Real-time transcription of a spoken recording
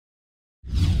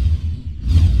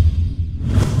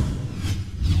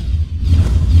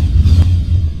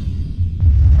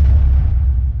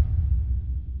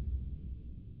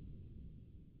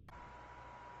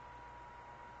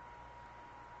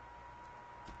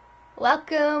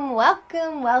Welcome,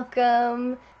 welcome,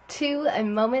 welcome to A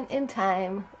Moment in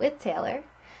Time with Taylor.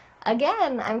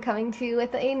 Again, I'm coming to you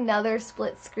with another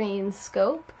split screen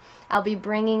scope. I'll be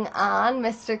bringing on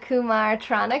Mr. Kumar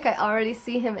Tronic. I already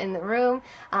see him in the room.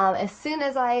 As soon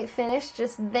as I finish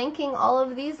just thanking all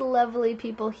of these lovely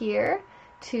people here,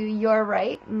 to your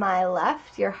right, my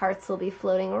left, your hearts will be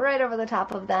floating right over the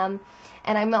top of them.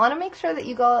 And I want to make sure that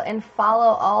you go and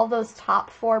follow all those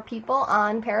top 4 people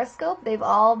on Periscope. They've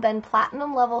all been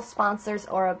platinum level sponsors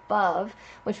or above,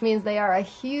 which means they are a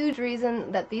huge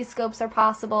reason that these scopes are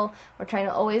possible. We're trying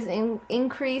to always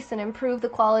increase and improve the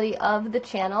quality of the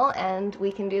channel, and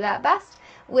we can do that best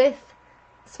with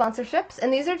sponsorships,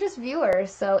 and these are just viewers,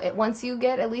 so once you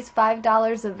get at least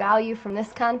 $5 of value from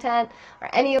this content or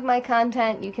any of my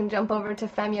content, you can jump over to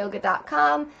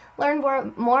femyoga.com,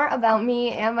 learn more about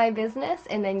me and my business,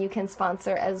 and then you can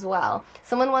sponsor as well.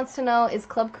 Someone wants to know, is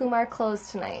Club Kumar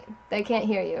closed tonight? They can't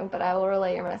hear you, but I will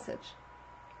relay your message.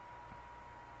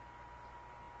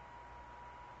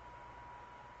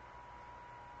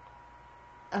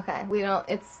 Okay,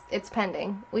 it's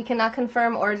pending. We cannot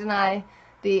confirm or deny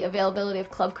the availability of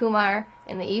Club Kumar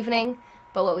in the evening,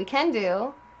 but what we can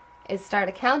do is start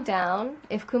a countdown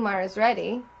if Kumar is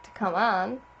ready to come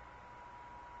on.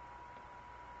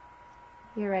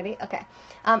 You're ready? Okay.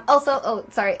 Also,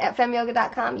 sorry, at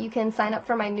femyoga.com, you can sign up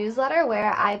for my newsletter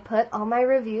where I put all my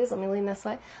reviews, let me lean this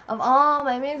way, of all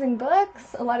my amazing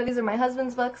books. A lot of these are my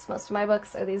husband's books. Most of my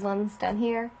books are these ones down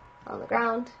here on the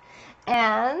ground.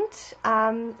 And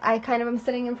I kind of am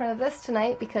sitting in front of this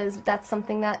tonight because that's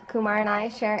something that Kumar and I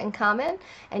share in common.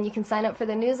 And you can sign up for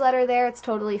the newsletter there. It's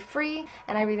totally free.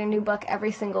 And I read a new book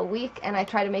every single week. And I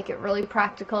try to make it really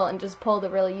practical and just pull the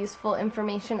really useful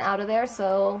information out of there.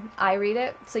 So I read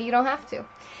it so you don't have to.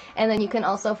 And then you can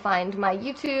also find my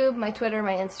YouTube, my Twitter,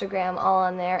 my Instagram all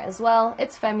on there as well.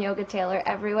 It's Fem Yoga Taylor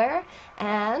everywhere.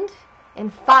 And in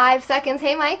 5 seconds,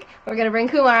 hey Mike, we're going to bring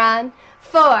Kumar on.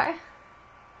 4,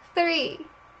 3,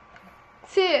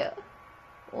 2,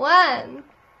 1.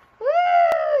 Woo!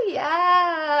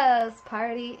 Yes!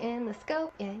 Party in the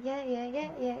scope. Yeah, yeah, yeah, yeah,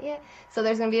 yeah, yeah. So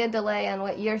there's going to be a delay on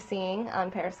what you're seeing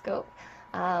on Periscope.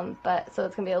 So it's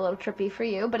going to be a little trippy for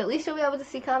you. But at least you'll be able to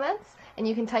see comments. And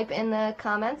you can type in the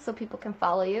comments so people can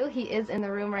follow you. He is in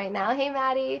the room right now. Hey,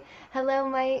 Maddie. Hello,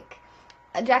 Mike.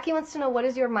 Jackie wants to know, what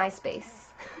is your MySpace?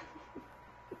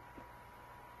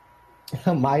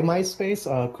 My MySpace,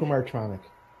 Kumar Tronic.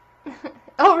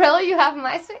 Oh, really? You have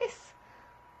MySpace?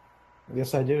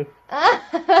 Yes, I do.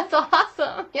 That's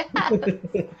awesome. Yes.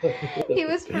 He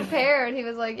was prepared. He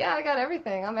was like, yeah, I got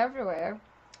everything. I'm everywhere.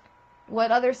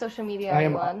 What other social media are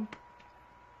you on?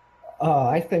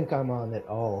 I think I'm on it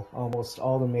all. Almost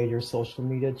all the major social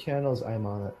media channels, I'm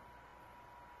on it.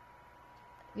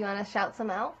 You want to shout some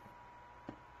out?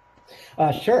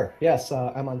 Sure. Yes.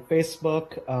 I'm on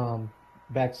Facebook,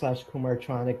 /Kumar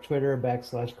Tronic, Twitter,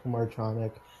 /Kumar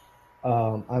Tronic.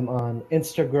 I'm on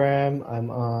Instagram.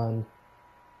 I'm on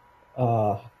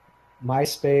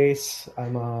MySpace.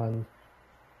 I'm on.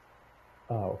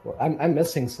 I'm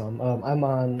missing some. I'm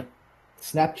on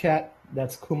Snapchat.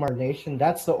 That's Kumar Nation.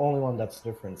 That's the only one that's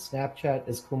different. Snapchat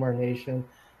is Kumar Nation,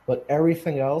 but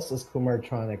everything else is Kumar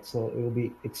Tronic. So it will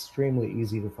be extremely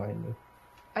easy to find me.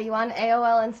 Are you on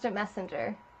AOL Instant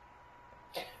Messenger?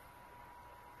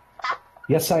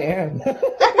 Yes, I am.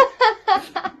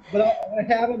 But I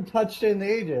haven't touched it in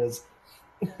ages.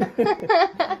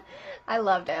 I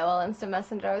loved AOL Instant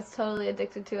Messenger. I was totally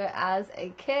addicted to it as a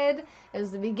kid. It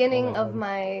was the beginning of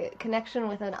my connection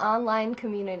with an online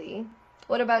community.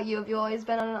 What about you? Have you always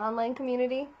been on an online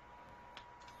community?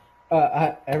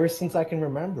 Ever since I can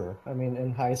remember. I mean,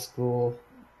 in high school,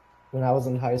 when I was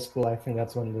in high school, I think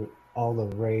that's when all the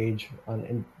rage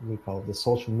on, we call it the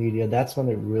social media, that's when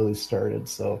it really started.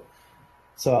 So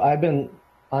I've been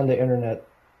on the internet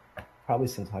probably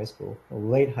since high school, or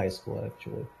late high school,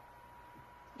 actually.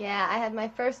 Yeah, I had my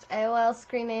first AOL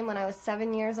screen name when I was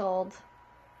 7 years old.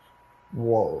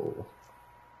 Whoa.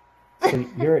 So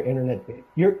you're an internet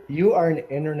you are an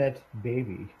internet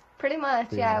baby. Pretty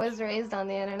much, yeah. I was raised on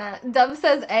the internet. Dub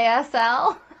says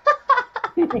ASL.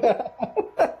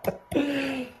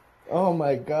 Oh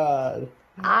my God.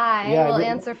 I will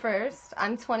answer first.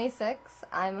 I'm 26.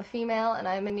 I'm a female, and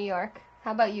I'm in New York.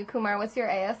 How about you, Kumar? What's your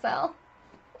ASL?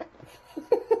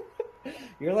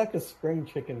 You're like a spring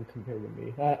chicken compared to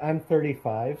me. I'm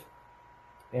 35,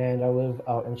 and I live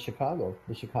out in Chicago,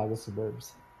 the Chicago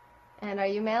suburbs. And are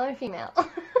you male or female?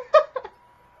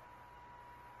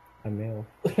 I'm male.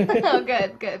 Oh,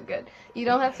 good, good, good. You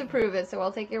don't have to prove it, so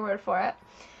we'll take your word for it.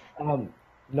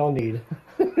 No need.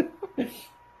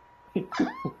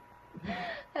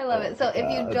 I love it. So if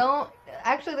you don't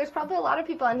Actually, there's probably a lot of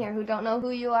people on here who don't know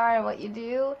who you are and what you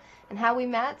do and how we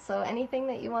met. So anything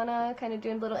that you want to kind of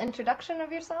do a little introduction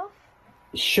of yourself?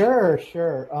 Sure,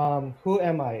 sure. Who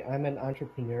am I? I'm an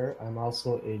entrepreneur. I'm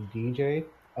also a DJ.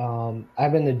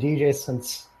 I've been a DJ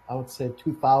since I would say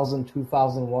 2000,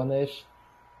 2001-ish.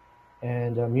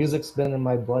 And music's been in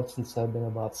my blood since I've been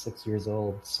about 6 years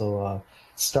old. So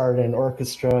started in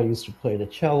orchestra. I used to play the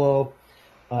cello.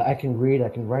 I can read. I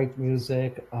can write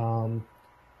music. And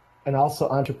also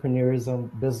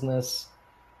entrepreneurism, business.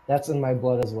 That's in my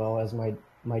blood as well. As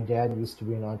my dad used to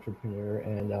be an entrepreneur,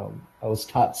 and I was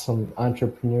taught some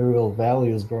entrepreneurial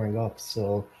values growing up.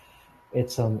 So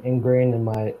it's ingrained in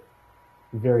my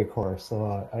very core. So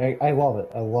I love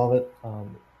it. I love it.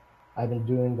 I've been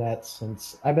doing that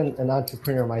since I've been an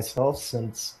entrepreneur myself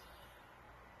since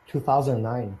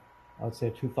 2009. I would say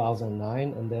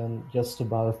 2009, and then just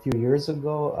about a few years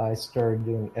ago, I started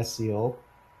doing SEO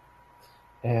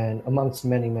and amongst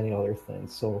many, many other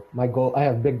things. So my goal, I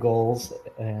have big goals,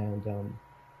 and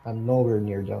I'm nowhere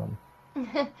near done.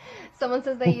 Someone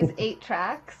says they use 8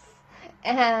 tracks.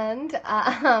 And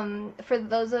for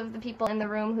those of the people in the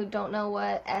room who don't know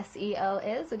what SEO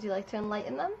is, would you like to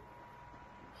enlighten them?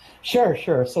 Sure,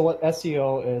 sure. So what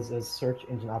SEO is search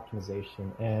engine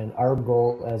optimization, and our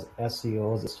goal as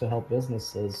SEOs is to help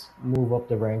businesses move up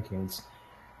the rankings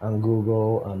on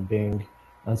Google, on Bing,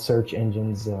 on search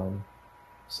engines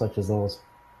such as those.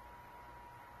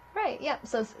 Right, yeah.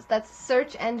 So that's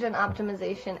search engine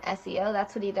optimization SEO.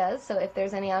 That's what he does. So if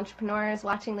there's any entrepreneurs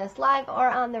watching this live or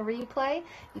on the replay,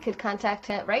 you could contact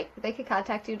him, right? They could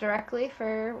contact you directly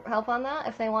for help on that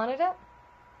if they wanted it.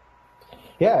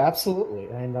 Yeah, absolutely.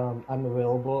 And I'm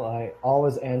available. I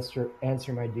always answer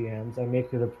my DMs. I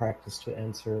make it a practice to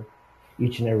answer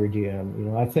each and every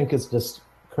DM. I think it's just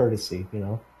courtesy,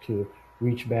 to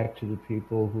reach back to the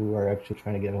people who are actually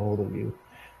trying to get a hold of you.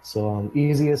 So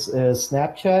easiest is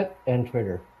Snapchat and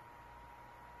Twitter,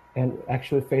 and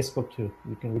actually Facebook too.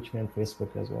 You can reach me on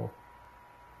Facebook as well.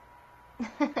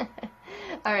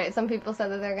 All right, some people said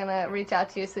that they're going to reach out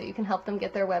to you so that you can help them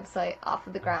get their website off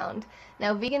of the ground.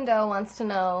 Now, Vegan Dough wants to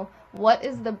know what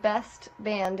is the best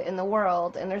band in the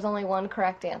world, and there's only one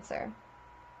correct answer.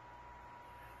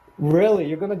 Really,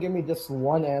 you're gonna give me just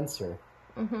one answer?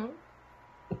 Mm-hmm.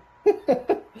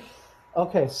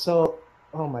 Okay, so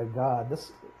oh my God,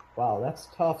 wow, that's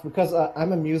tough because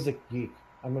I'm a music geek.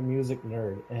 I'm a music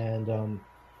nerd, and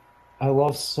I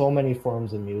love so many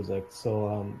forms of music.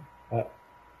 So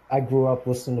I grew up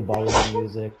listening to Bollywood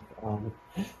music.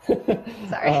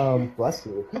 Sorry. Bless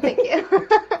you. Thank you.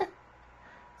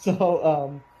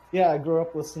 So yeah, I grew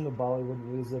up listening to Bollywood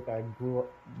music. I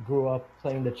grew up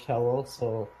playing the cello,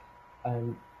 so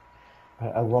I'm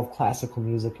I love classical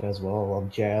music as well. I love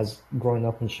jazz. Growing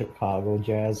up in Chicago,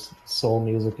 jazz, soul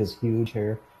music is huge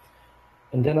here.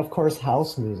 And then, of course,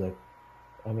 house music.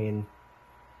 I mean,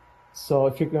 so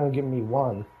if you're going to give me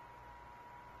one,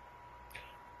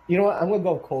 you know what? I'm going to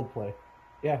go with Coldplay.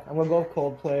 Yeah, I'm going to go with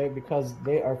Coldplay because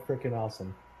they are freaking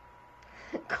awesome.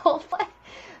 Coldplay.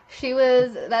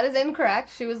 That is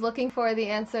incorrect. She was looking for the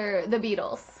answer, the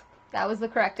Beatles. That was the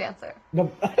correct answer.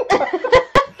 No,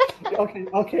 okay,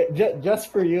 okay.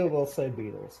 Just for you, we'll say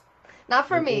Beatles. Not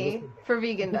for We'll just me, for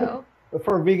Vegan Dough.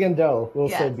 for vegan dough, we'll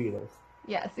say Yes. Beatles.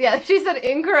 Yes, yeah, she said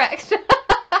incorrect.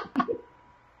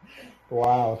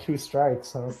 Wow, two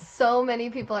strikes, huh? So many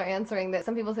people are answering that.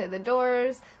 Some people say The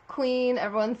Doors, Queen.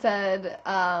 Everyone said,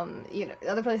 other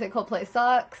people say Coldplay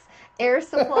sucks. Air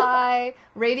Supply,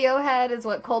 Radiohead is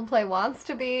what Coldplay wants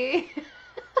to be.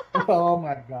 Oh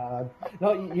my God.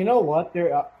 No, you know what?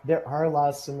 There are a lot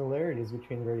of similarities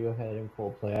between Radiohead and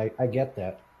Coldplay. I get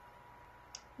that.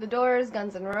 The Doors,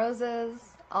 Guns N' Roses,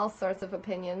 all sorts of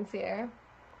opinions here.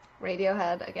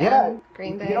 Radiohead Yeah, again,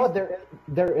 Green you know Day. what?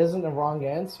 There isn't a wrong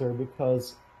answer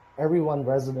because everyone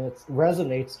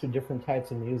resonates to different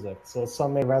types of music. So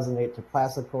some may resonate to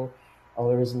classical,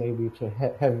 others maybe to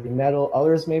heavy metal,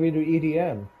 others maybe to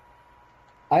EDM.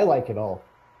 I like it all.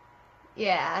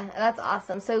 Yeah, that's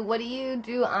awesome. So, what do you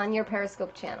do on your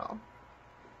Periscope channel?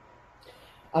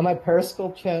 On my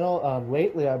Periscope channel,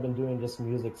 lately I've been doing just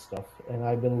music stuff, and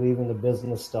I've been leaving the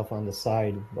business stuff on the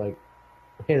side, like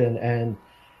hidden. And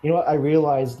you know what I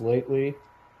realized lately?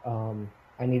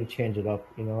 I need to change it up.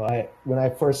 I when I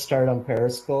first started on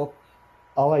Periscope,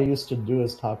 all I used to do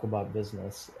is talk about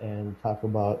business and talk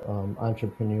about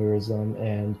entrepreneurism,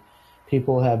 and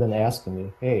people have been asking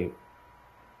me, "Hey,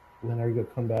 when are you gonna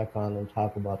come back on and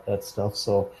talk about that stuff?"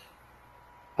 So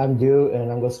I'm due, and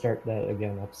I'm gonna start that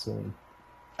again up soon.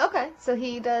 Okay, So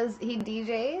he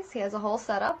DJs, he has a whole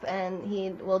setup, and he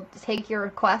will take your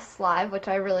requests live, which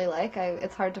I really like.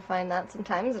 It's hard to find that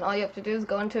sometimes, and all you have to do is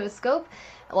go into his scope.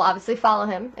 Well, obviously follow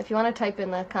him. If you want to type in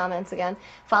the comments again,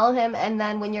 follow him, and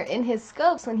then when you're in his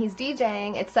scopes, when he's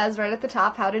DJing, it says right at the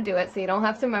top how to do it, so you don't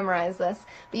have to memorize this.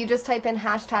 But you just type in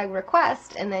hashtag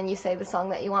request, and then you say the song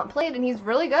that you want played, and he's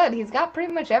really good. He's got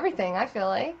pretty much everything, I feel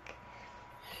like.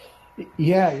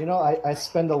 Yeah, I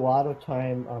spend a lot of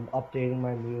time updating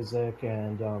my music,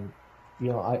 and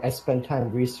I spend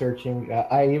time researching.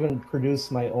 I even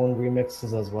produce my own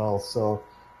remixes as well. So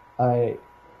I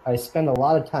I spend a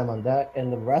lot of time on that,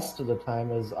 and the rest of the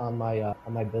time is on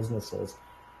my businesses.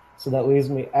 So that leaves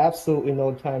me absolutely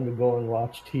no time to go and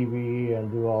watch TV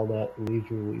and do all that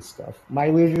leisurely stuff. My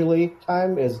leisurely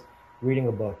time is reading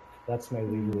a book. That's my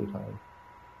leisurely Mm. time.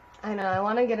 I know, I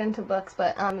want to get into books,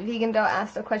 but Vegan Doe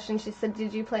asked a question. She said,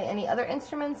 did you play any other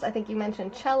instruments? I think you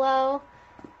mentioned cello.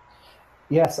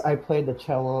 Yes, I played the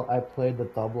cello. I played the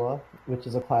tabla, which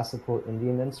is a classical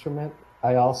Indian instrument.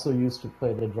 I also used to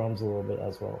play the drums a little bit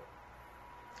as well.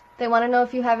 They want to know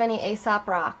if you have any Aesop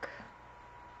Rock.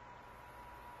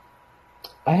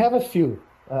 I have a few.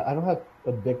 I don't have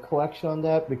a big collection on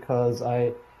that because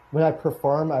when I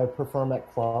perform at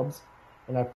clubs,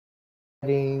 and I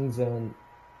weddings and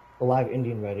a lot of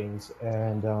Indian weddings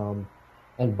and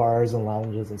bars and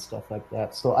lounges and stuff like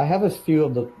that. So I have a few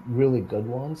of the really good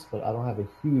ones, but I don't have a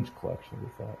huge collection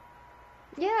with that.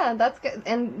 Yeah, that's good.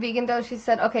 And Vegan Doe, she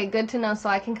said, okay, good to know, so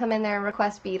I can come in there and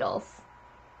request Beatles.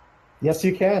 Yes,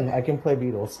 you can. I can play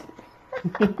Beatles.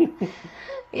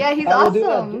 Yeah, he's I will do that.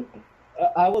 awesome.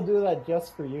 I will do that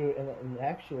just for you. And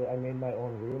actually, I made my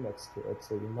own remix to it,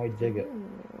 so you might dig it.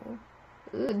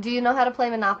 Ooh. Ooh, do you know how to play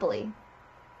Monopoly?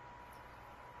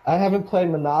 I haven't played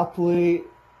Monopoly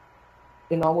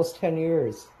in almost 10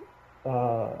 years.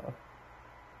 Uh,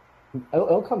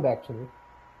 it'll come back to me.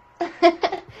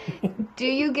 Do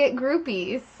you get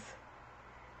groupies?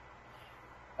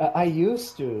 I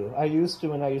used to. I used to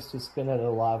when I used to spin at a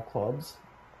lot of clubs,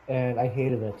 and I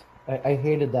hated it. I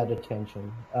hated that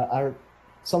attention.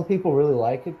 Some people really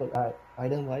like it, but I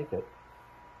didn't like it.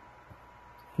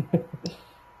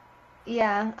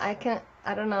 Yeah,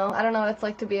 I don't know. I don't know what it's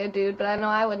like to be a dude, but I know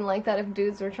I wouldn't like that if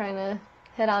dudes were trying to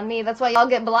hit on me. That's why y'all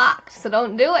get blocked, so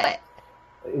don't do it.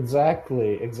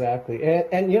 Exactly, exactly.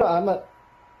 And I'm a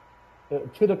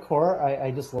to the core.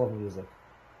 I just love music.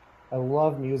 I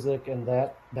love music, and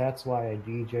that's why I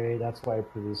DJ. That's why I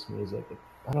produce music.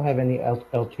 I don't have any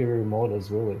ulterior motives,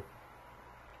 really.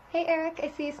 Hey Eric, I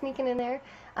see you sneaking in there.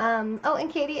 Oh, and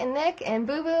Katie and Nick and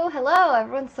Boo Boo, hello.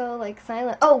 Everyone's so like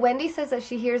silent. Oh, Wendy says that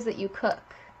she hears that you cook.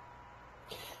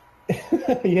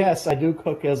 Yes, I do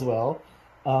cook as well.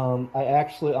 I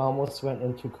actually almost went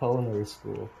into culinary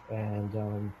school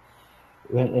and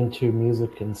went into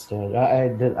music instead. I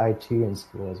did IT in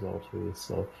school as well too,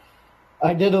 so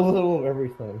I did a little of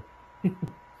everything.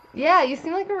 Yeah, you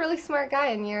seem like a really smart guy,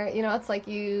 and it's like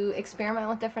you experiment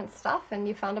with different stuff, and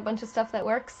you found a bunch of stuff that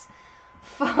works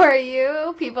for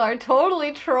you. People are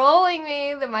totally trolling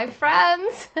me, they're my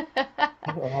friends.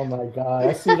 Oh my God,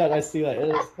 I see that. I see that.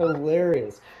 It is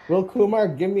hilarious. Will Kumar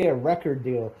give me a record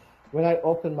deal when I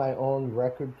open my own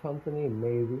record company?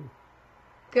 Maybe.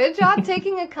 Good job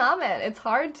taking a comment. It's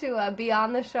hard to be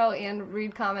on the show and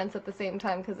read comments at the same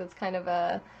time because it's kind of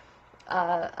a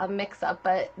mix up.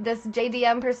 But this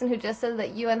JDM person who just said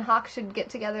that you and Hawk should get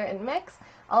together and mix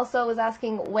also was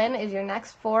asking when is your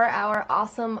next 4 hour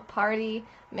awesome party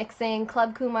mixing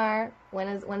Club Kumar?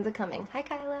 When's it coming? Hi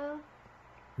Kylo.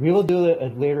 We will do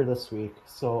it later this week.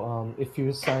 So if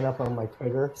you sign up on my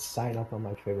Twitter, sign up on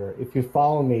my Twitter. If you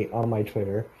follow me on my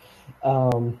Twitter,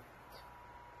 um,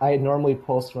 I normally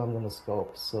post when I'm going to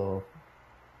scope. So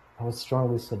I would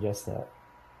strongly suggest that.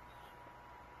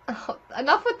 Oh,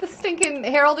 enough with the stinking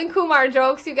Harold and Kumar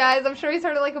jokes, you guys. I'm sure he's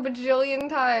heard it like a bajillion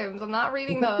times. I'm not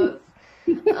reading those.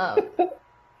 Um,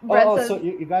 Brett So says,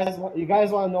 you guys want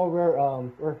to know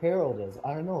where Harold is?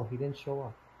 I don't know. He didn't show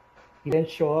up. He didn't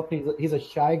show up. He's a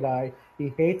shy guy.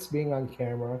 He hates being on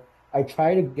camera. I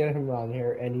tried to get him on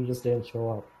here, and he just didn't show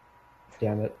up.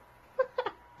 Damn it.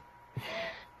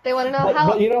 they want to know But how.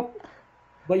 but you know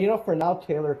but for now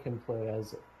Taylor can play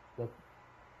as the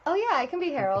Oh yeah, I can be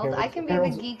Harold. I can be the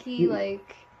Harold's geeky, you,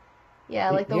 like,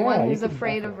 yeah, like the one yeah, you who's can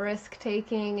afraid of definitely. risk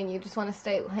taking and you just want to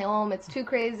stay at home. It's too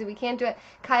crazy. We can't do it.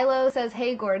 Kylo says,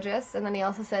 "Hey, gorgeous," and then he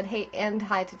also said, "Hey, and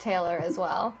hi to Taylor as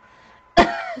well."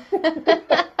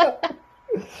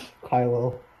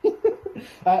 Kylo.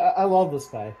 I love this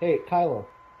guy. Hey, Kylo,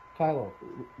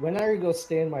 when are you gonna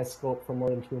stay in my scope for more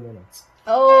than 2 minutes?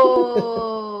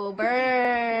 Oh,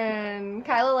 burn.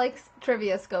 Kylo likes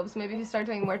trivia scopes. Maybe if you start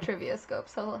doing more trivia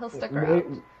scopes, he'll stick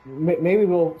around. Maybe, maybe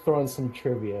we'll throw in some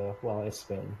trivia while I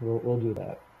spin. We'll do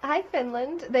that. Hi,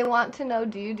 Finland. They want to know,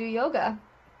 do you do yoga?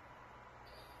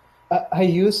 I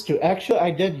used to. Actually,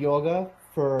 I did yoga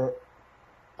for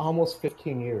almost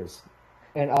 15 years,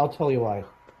 and I'll tell you why.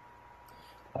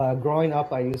 Growing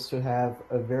up, I used to have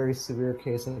a very severe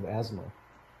case of asthma.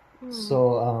 Hmm. So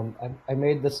I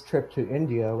made this trip to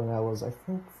India when I was, I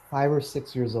think, 5 or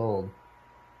 6 years old.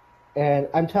 And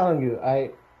I'm telling you,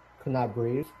 I could not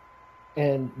breathe.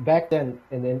 And back then,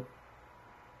 and then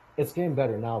it's getting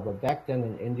better now, but back then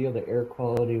in India, the air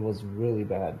quality was really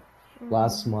bad. A lot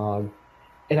of Hmm. smog,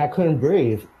 and I couldn't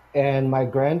breathe. And my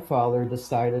grandfather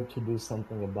decided to do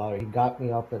something about it. He got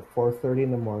me up at 4:30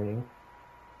 in the morning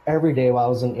every day while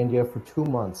I was in India for 2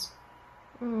 months.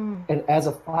 Hmm. And as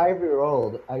a 5-year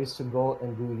old, I used to go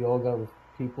and do yoga with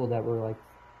people that were like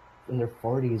in their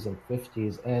 40s and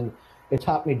 50s, and it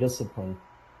taught me discipline.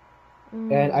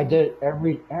 And I Hmm. did it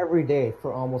every day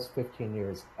for almost 15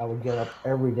 years. I would get up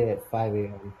every day at 5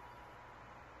 a.m.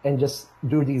 and just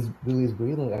do these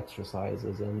breathing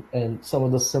exercises and some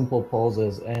of the simple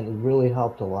poses, and it really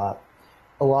helped a lot,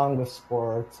 along with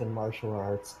sports and martial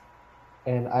arts.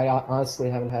 And I honestly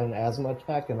haven't had an asthma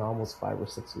attack in almost 5 or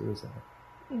 6 years now.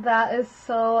 That is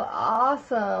so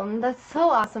awesome. That's so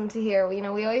awesome to hear. We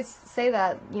always say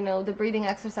that, the breathing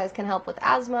exercise can help with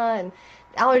asthma and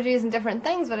allergies and different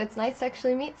things, but it's nice to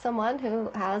actually meet someone who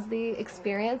has the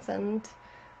experience and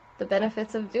the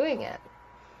benefits of doing it.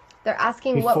 They're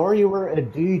asking what. Before you were a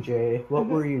DJ, what Mhm.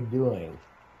 were you doing?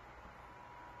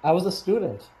 I was a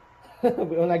student.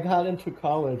 When I got into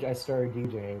college, I started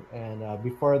DJing, and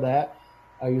before that,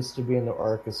 I used to be in the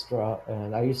orchestra,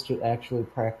 and I used to actually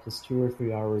practice 2 or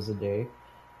 3 hours a day.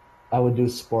 I would do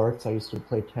sports. I used to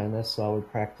play tennis, so I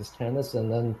would practice tennis,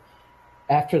 and then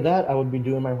after that, I would be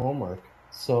doing my homework.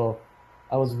 So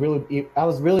I was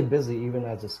really busy even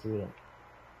as a student.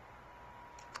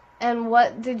 And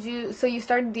what did you, so you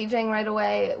started DJing right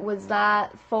away. Was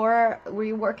that were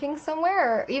you working somewhere?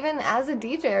 Or even as a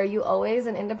DJ, are you always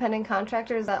an independent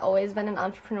contractor? Has that always been an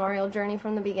entrepreneurial journey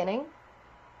from the beginning?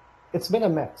 It's been a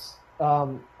mix.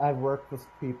 I've worked with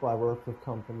people, I worked with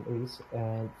companies,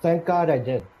 and thank God I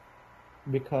did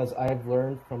because I've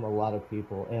learned from a lot of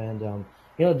people. And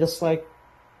just like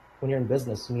when you're in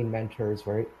business, you need mentors,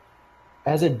 right?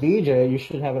 As a DJ, you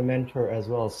should have a mentor as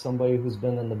well, somebody who's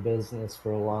been in the business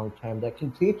for a long time that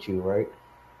can teach you, right?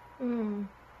 Mm.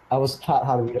 I was taught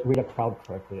how to read a crowd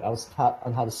correctly. I was taught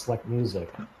on how to select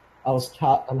music. I was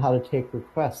taught on how to take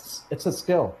requests. It's a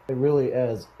skill. It really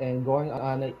is. And going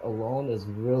on it alone is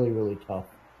really, really tough.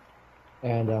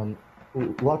 And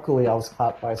luckily, I was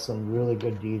taught by some really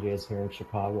good DJs here in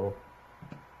Chicago.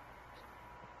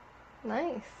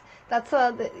 Nice. That's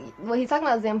what he's talking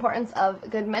about is the importance of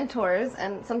good mentors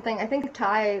and something. I think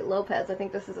Ty Lopez. I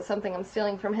think this is something I'm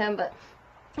stealing from him, but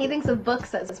he thinks of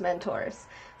books as mentors.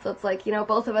 So it's like,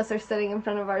 both of us are sitting in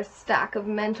front of our stack of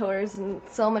mentors and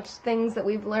so much things that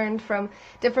we've learned from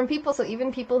different people. So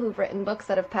even people who've written books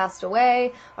that have passed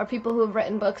away, or people who have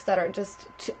written books that are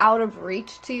just out of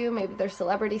reach to you, maybe they're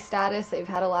celebrity status, they've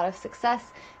had a lot of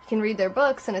success. You can read their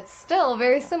books, and it's still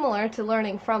very similar to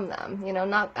learning from them.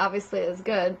 Not obviously as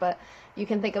good, but you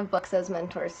can think of books as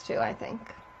mentors too, I think.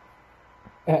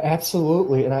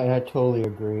 Absolutely, and I totally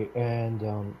agree.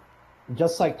 And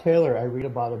just like Taylor, I read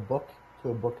about a book to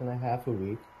a book and a half a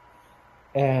week.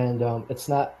 And it's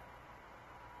not,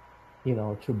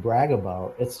 to brag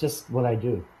about. It's just what I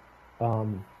do.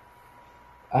 Um,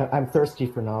 I'm thirsty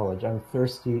for knowledge. I'm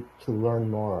thirsty to learn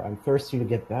more. I'm thirsty to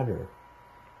get better.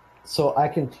 So I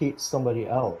can teach somebody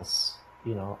else,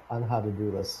 on how to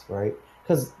do this, right?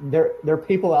 Because there are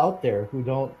people out there who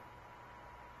don't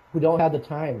have the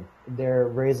time. They're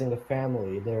raising a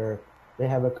family. They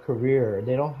have a career.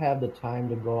 They don't have the time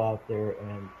to go out there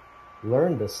and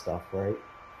learn this stuff, right?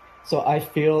 So I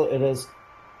feel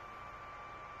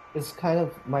it's kind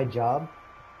of my job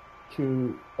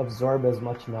to absorb as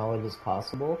much knowledge as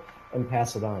possible and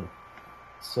pass it on.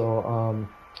 So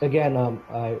again,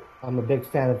 I'm a big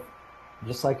fan of,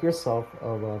 just like yourself,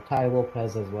 of Ty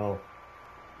Lopez as well.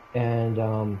 And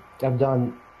I've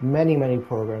done many, many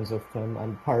programs with him.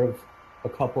 I'm part of a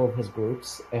couple of his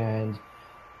groups, and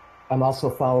I'm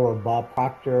also a follower of Bob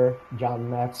Proctor, John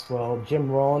Maxwell. Jim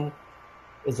Rohn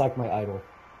is like my idol.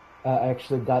 I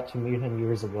actually got to meet him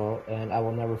years ago, and I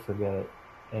will never forget it.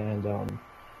 And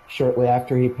shortly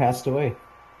after he passed away,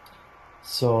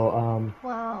 so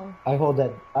Wow. I hold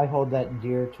that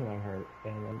dear to my heart,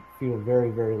 and I feel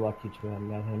very, very lucky to have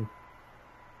met him.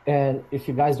 And if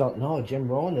you guys don't know, Jim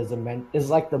Rohn is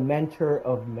like the mentor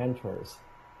of mentors.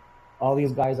 all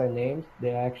these guys I named, they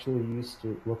actually used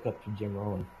to look up to Jim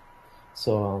Rohn.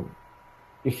 So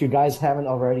if you guys haven't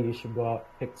already, you should go out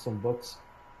pick some books.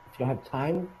 If you don't have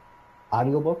time,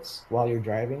 audiobooks while you're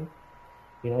driving.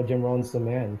 Jim Rohn's the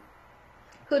man.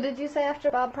 Who did you say after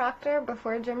Bob Proctor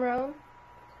before Jim Rohn?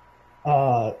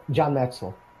 John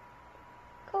Maxwell.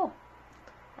 Cool.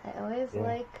 I always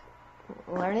like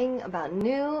learning about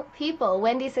new people.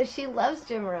 Wendy says she loves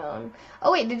Jim Rohn.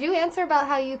 Oh wait, did you answer about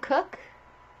how you cook?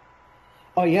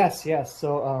 Oh yes, yes.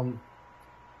 So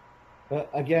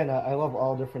again, I love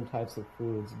all different types of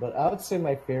foods, but I would say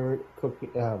my favorite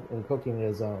cooking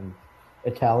is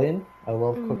Italian. I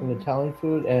love cooking Mm. Italian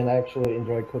food, and I actually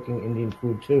enjoy cooking Indian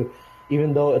food too,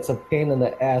 even though it's a pain in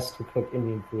the ass to cook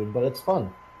Indian food, but it's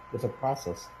fun. It's a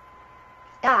process.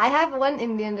 Yeah, I have one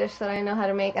Indian dish that I know how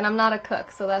to make, and I'm not a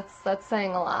cook, so that's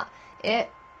saying a lot. It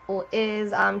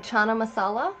is chana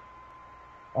masala.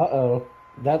 Uh-oh.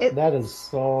 That It that is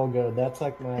so good. That's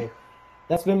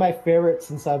been my favorite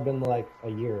since I've been like a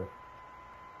year,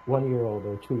 1 year old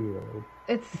or 2 year old.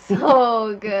 it's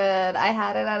so good. I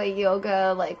had it at a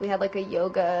yoga, like we had like a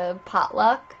yoga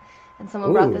potluck, and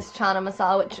someone brought Ooh, this chana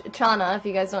masala, which chana, if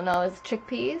you guys don't know, is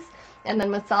chickpeas. And then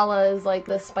masala is like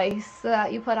the spice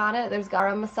that you put on it. There's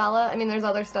garam masala. I mean, there's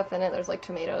other stuff in it. There's like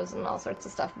tomatoes and all sorts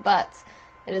of stuff, but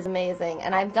it is amazing.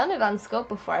 And I've done it on Scope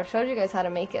before. I've showed you guys how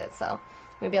to make it, so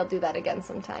maybe I'll do that again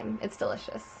sometime. It's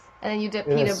delicious. And then you dip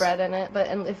it pita is. bread in it, but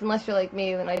unless you're like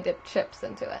me, then I dip chips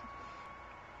into it.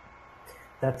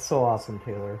 That's so awesome,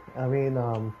 Taylor. I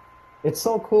mean, it's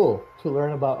so cool to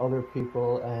learn about other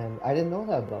people, and I didn't know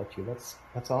that about you. That's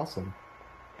awesome.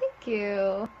 Thank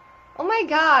you. Oh my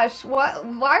gosh, what?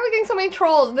 Why are we getting so many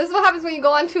trolls? This is what happens when you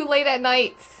go on too late at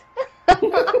night. I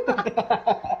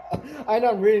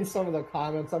know I'm reading some of the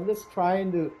comments. I'm just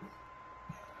trying to,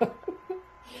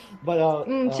 but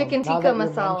Chicken now tikka that you're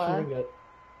masala. mentioning it,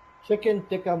 chicken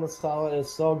tikka masala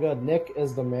is so good. Nick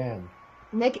is the man.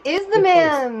 Nick is the Good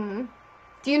choice. man.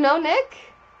 Do you know Nick?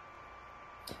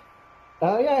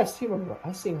 Yeah, I've seen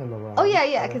him Oh around. yeah,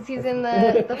 yeah, because he's in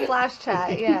the flash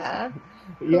chat. Yeah.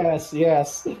 Who? Yes,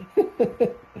 yes.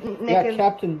 Nick Yeah, is.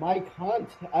 Captain Mike Hunt.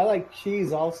 I like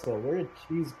cheese also. Where did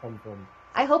cheese come from?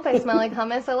 I hope I smell like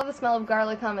hummus. I love the smell of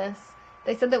garlic hummus.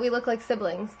 They said that we look like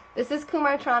siblings. This is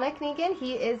Kumar Tronic, Negan.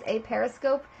 He is a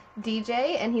Periscope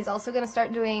DJ, and he's also going to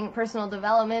start doing personal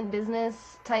development,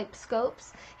 business type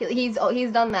scopes. He's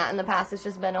done that in the past. It's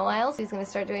just been a while, so he's going to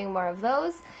start doing more of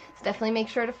those. So definitely make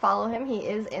sure to follow him. He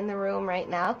is in the room right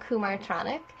now, Kumar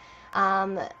Tronic.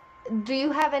 Um, do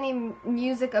you have any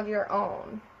music of your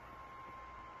own?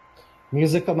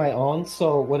 Music of my own.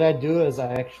 So what I do is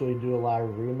I actually do a lot of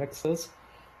remixes.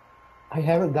 I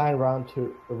haven't gotten around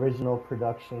to original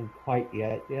production quite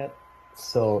yet.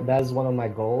 So that is one of my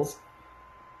goals.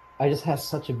 I just have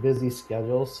such a busy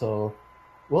schedule, so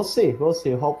we'll see. We'll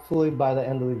see. Hopefully by the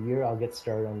end of the year I'll get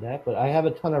started on that. But I have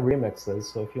a ton of remixes,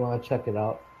 so if you want to check it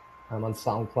out, I'm on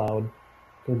SoundCloud. You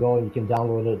can go and you can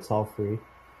download it. It's all free.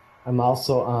 I'm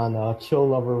also on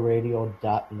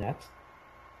chillloverradio.net.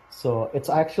 So it's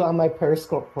actually on my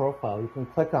Periscope profile. You can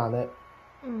click on it,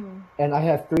 Mm, and I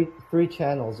have three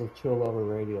channels of Chill Lover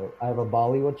Radio. I have a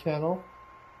Bollywood channel,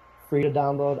 free to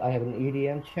download. I have an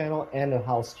EDM channel and a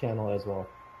house channel as well.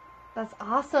 that's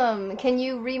awesome. Can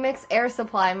you remix Air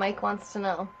Supply? Mike wants to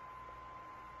know.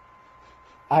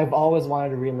 I've always wanted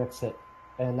to remix it,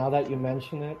 and now that you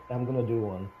mention it, I'm gonna do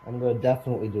one. I'm gonna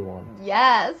definitely do one.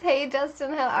 Yes. Hey,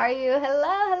 Justin, how are you?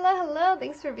 Hello, hello, hello.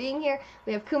 Thanks for being here.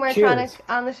 We have Kumar Tronic Cheers.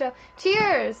 on the show.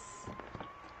 Cheers.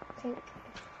 Tink.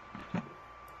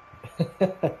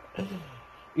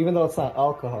 Even though it's not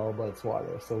alcohol, but it's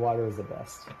water, so water is the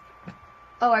best.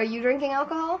 Oh, are you drinking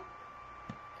alcohol?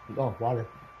 Oh, water.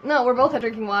 No, we're both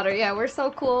drinking water. Yeah, we're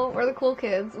so cool. We're the cool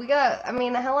kids. I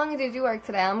mean, how long did you work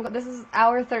today? This is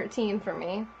hour 13 for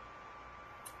me.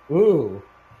 Ooh,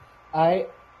 I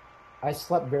I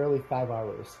slept barely 5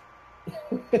 hours.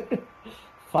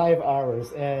 5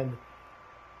 hours, and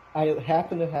I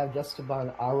happened to have just about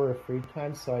an hour of free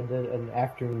time, so I did an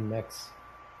afternoon mix.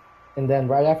 And then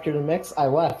right after the mix, I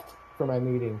left for my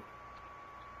meeting.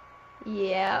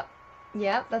 Yeah.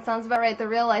 Yep, that sounds about right. The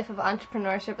real life of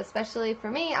entrepreneurship, especially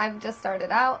for me, I've just started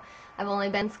out. I've only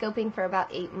been scoping for about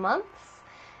 8 months.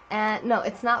 And no,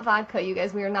 it's not vodka, you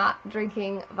guys. We are not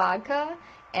drinking vodka.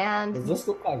 Does And this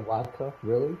look like vodka?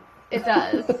 Really? it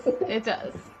does. It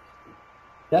does.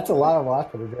 That's a lot of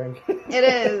vodka to drink. It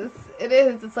is. It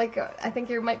is. It's like, I think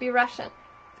you might be Russian.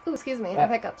 Ooh, excuse me. I have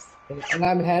Uh, hiccups. and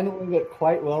I'm handling it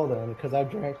quite well then, because I've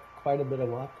drank quite a bit of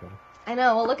vodka. I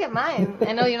know. Well, look at mine.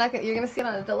 I know you're gonna see it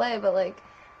on a delay, but like,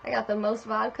 I got the most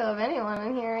vodka of anyone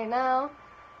in here right now.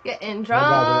 Getting I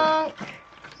got it. drunk.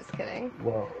 Just kidding.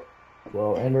 everything.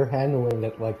 Well, and we're handling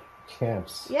it like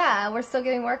champs. Yeah, we're still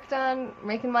getting work done,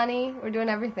 making money. We're doing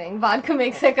everything. Vodka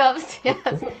makes hiccups.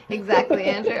 Yes, exactly,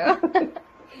 Andrew.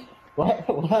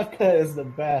 Vodka is the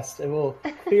best. It will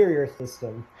clear your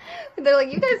system. They're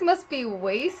like, you guys must be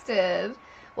wasted.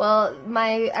 Well,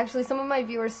 actually some of my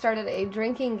viewers started a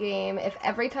drinking game. If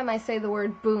every time I say the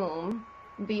word boom,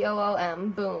 BOOM,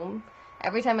 boom,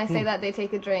 every time I say that they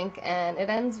take a drink and it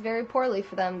ends very poorly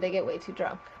for them. They get way too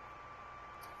drunk.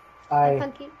 Hi, I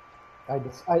Punky.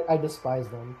 I despise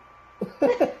them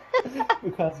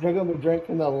because they're gonna be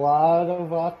drinking a lot of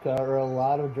vodka or a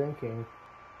lot of drinking.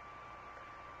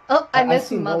 Oh, I I miss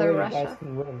see no Mother way you guys Russia.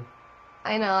 can win.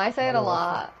 I know, I say it a Mother Russia.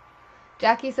 lot.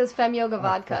 Jackie says Fem Yoga Oh,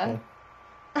 Vodka.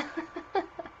 okay.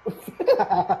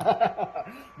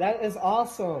 That is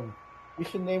awesome. You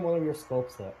should name one of your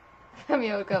scopes that. Fem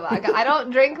Yoga Vodka. I don't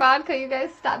drink vodka. You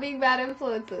guys stop being bad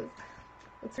influences.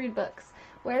 Let's read books.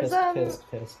 Where's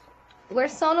Pissed.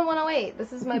 Where's Sona 108?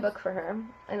 This is my book for her.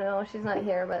 I know she's not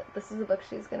here, but this is the book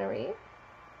she's gonna read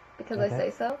because I Okay.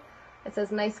 say so. It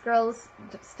says nice girls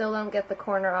still don't get the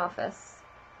corner office.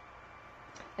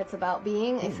 It's about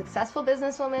being a successful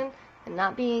businesswoman and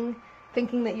not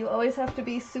thinking that you always have to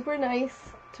be super nice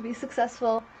to be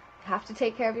successful. You have to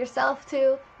take care of yourself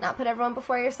too, not put everyone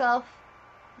before yourself.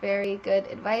 Very good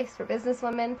advice for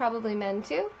businesswomen, probably men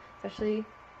too, especially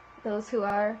those who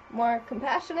are more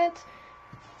compassionate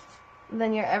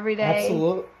than your everyday.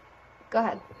 Absolutely. Go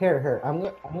ahead. Here. I'm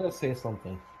gonna say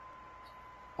something.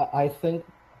 I think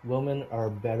women are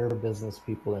better business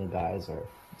people than guys are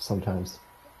sometimes.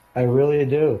 I really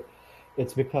do.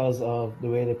 It's because of the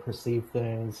way they perceive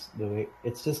things, the way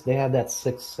it's just they have that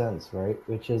sixth sense, right?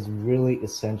 Which is really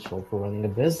essential for running a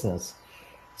business.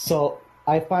 So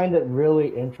I find it really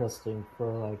interesting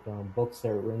for like books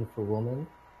that are written for women.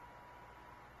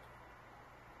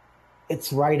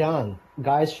 It's right on.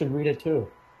 Guys should read it too.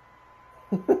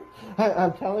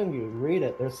 I'm telling you, read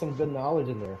it. There's some good knowledge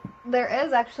in there. There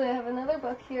is actually, I have another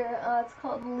book here. It's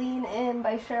called Lean In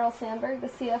by Sheryl Sandberg, the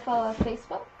CFO of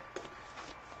Facebook.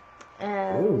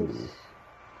 And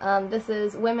Ooh. this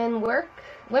is Women, Work,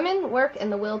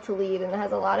 and the Will to Lead, and it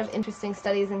has a lot of interesting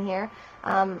studies in here.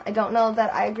 I don't know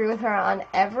that I agree with her on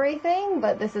everything,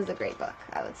 but this is a great book,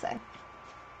 I would say.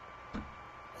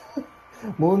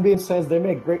 Moonbeam says they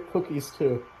make great cookies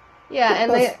too. Yeah,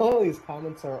 and Some of these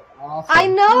comments are awesome. I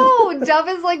know! Dove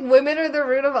is like, women are the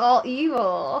root of all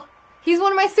evil. He's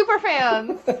one of my super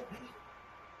fans.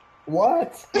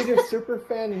 What? He's your super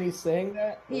fan and he's saying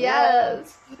that?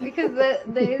 Yes, because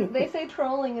they say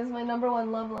trolling is my #1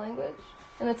 love language,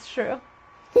 and it's true.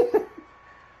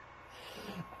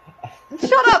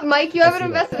 Shut up, Mike. You haven't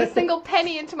invested a single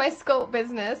penny into my scope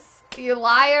business. You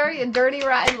liar, you dirty,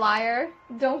 rotten liar.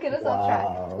 Don't get us off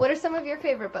track. What are some of your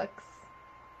favorite books?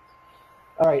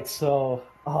 All right, so,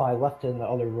 I left it in the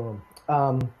other room.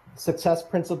 Success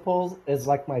Principles is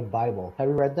like my Bible. Have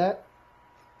you read that?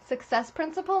 Success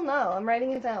Principle? No, I'm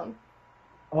writing it down.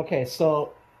 Okay,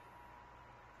 so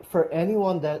for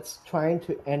anyone that's trying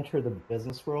to enter the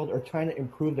business world or trying to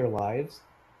improve their lives,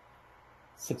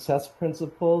 Success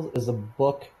Principles is a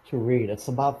book to read. It's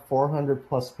about 400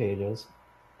 plus pages,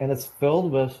 and it's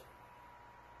filled with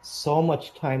so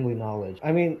much timely knowledge.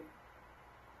 I mean,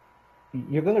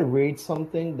 you're going to read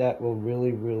something that will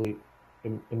really, really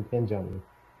impinge on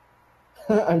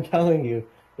you. I'm telling you,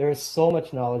 there's so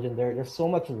much knowledge in there. There's so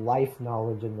much life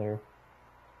knowledge in there.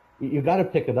 You got to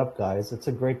pick it up, guys. It's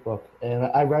a great book. And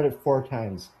I read it 4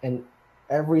 times. And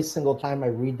every single time I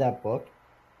read that book,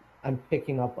 I'm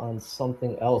picking up on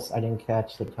something else I didn't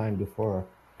catch the time before.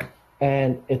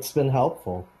 And it's been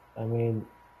helpful. I mean,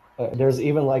 there's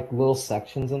even like little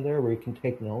sections in there where you can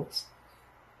take notes.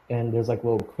 And there's like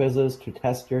little quizzes to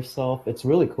test yourself. It's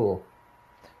really cool.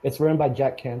 It's written by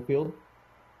Jack Canfield.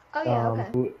 Oh, yeah,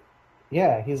 okay.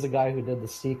 Yeah, he's the guy who did The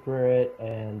Secret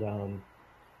and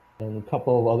a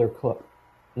couple of other,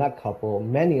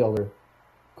 many other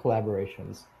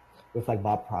collaborations with like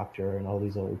Bob Proctor and all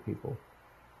these other people.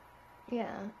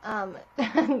 Yeah.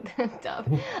 Dove.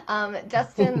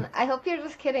 Justin, I hope you're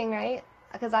just kidding, right?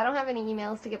 Because I don't have any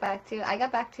emails to get back to. I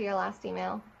got back to your last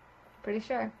email. Pretty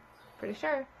sure.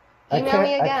 Email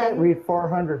me again. I can't read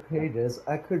 400 pages.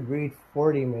 I could read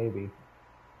 40 maybe.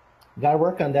 Gotta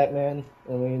work on that, man.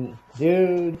 I mean,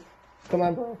 dude, come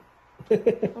on, bro.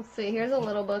 Let's see. Here's a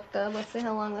little book, Dub. Let's see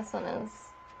how long this one is.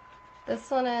 This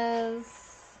one is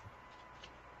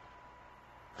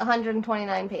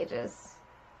 129 pages.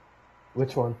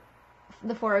 Which one?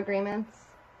 The 4 Agreements.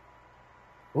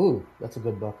 Ooh, that's a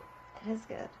good book. It is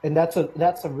good. And that's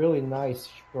a really nice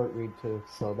short read too.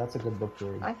 So that's a good book to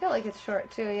read. I feel like it's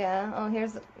short too, yeah. Oh,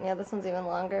 this one's even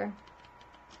longer.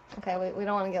 Okay, we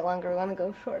don't want to get longer. We want to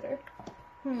go shorter.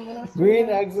 What else do we Green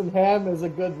have? Eggs and Ham is a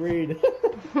good read.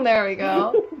 There we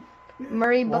go.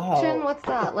 Murray Bookchin, Wow. what's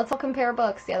that? Let's all compare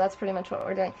books. Yeah, that's pretty much what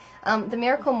we're doing. The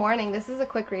Miracle Morning, this is a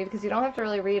quick read because you don't have to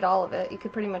really read all of it. You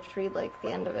could pretty much read like the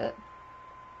end of it.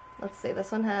 Let's see,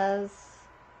 this one has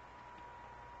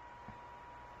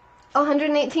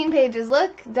 118 pages.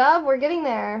 Look, Dub, we're getting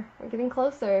there. We're getting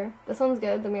closer. This one's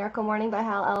good. The Miracle Morning by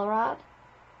Hal Elrod.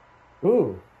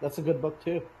 Ooh, that's a good book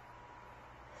too.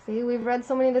 See, we've read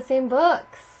so many of the same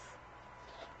books.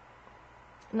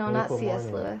 No, not Miracle C.S.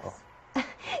 Morning. Lewis. Oh,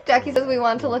 Jackie oh says we yeah,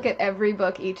 want to look yeah. at every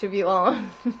book each of you own.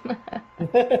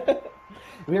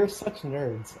 We are such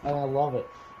nerds, and I love it.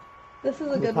 This is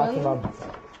a We're good talking one. about.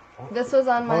 Oh, This was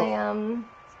on oh,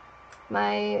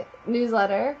 my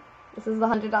newsletter. This is the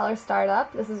 $100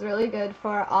 startup. This is really good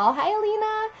for all. Hi,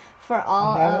 Alina. For I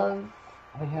all haven't.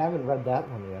 of. I haven't read that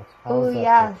one yet. How Oh is that book?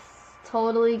 yes,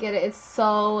 totally get it. It's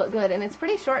so good, and it's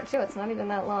pretty short too. It's not even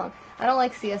that long. I don't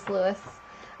like C.S. Lewis.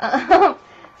 Um,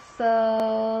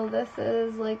 so this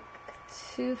is like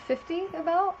 250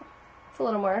 about. It's a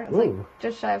little more. It's like Ooh,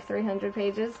 just shy of 300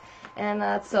 pages, and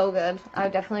it's so good. I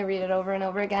would definitely read it over and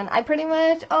over again. I pretty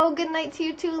much. Oh, good night to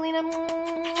you too, Lena.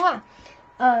 Mwah.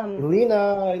 Um.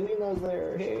 Elena's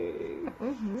there. Hey.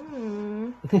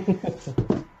 hmm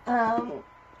Um.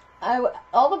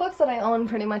 All the books that I own,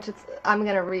 pretty much, I'm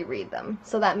gonna reread them.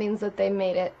 So that means that they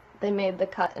made the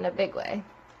cut in a big way.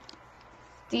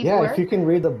 Deep Yeah, if work. you can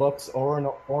read the books over and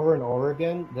over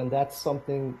again, then that's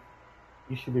something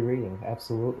you should be reading.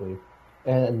 Absolutely.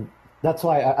 And that's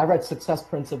why I read Success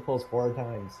Principles four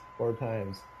times,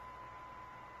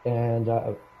 and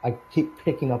I keep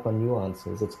picking up on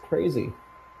nuances. It's crazy.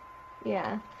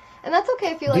 Yeah. And that's okay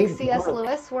if you like Deep C.S. work.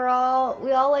 Lewis. We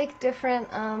all like different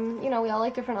we all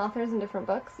like different authors and different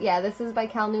books. Yeah, this is by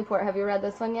Cal Newport. Have you read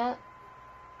this one yet?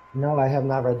 No, I have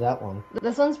not read that one.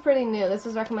 This one's pretty new. This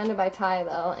was recommended by Ty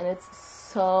though, and it's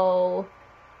so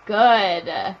good.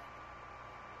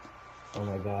 Oh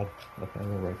my God. Okay,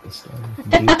 I'm gonna write this down.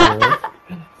 Deep work.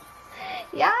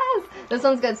 Yes, this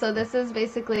one's good. So this is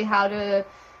basically how to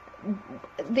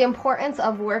the importance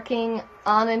of working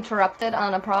uninterrupted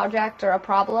on a project or a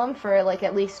problem for like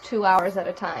at least 2 hours at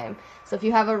a time. So if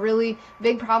you have a really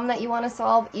big problem that you want to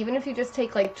solve, even if you just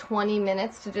take like 20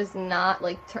 minutes to just not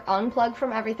like unplug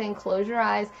from everything, close your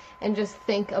eyes, and just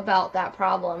think about that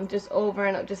problem just over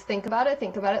and just think about it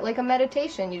like a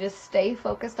meditation. You just stay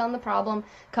focused on the problem,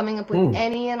 coming up with Hmm.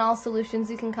 any and all solutions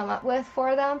you can come up with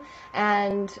for them,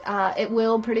 and it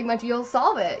will pretty much, you'll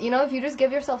solve it. You know, if you just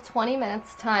give yourself 20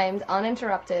 minutes timed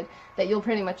uninterrupted, that you'll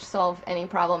pretty much solve any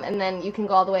problem, and then you can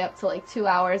go all the way up to like 2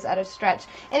 hours at a stretch.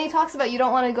 And he talks about you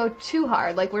don't want to go too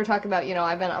hard, like we're talking about.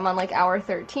 I'm on like hour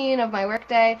 13 of my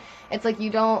workday. It's like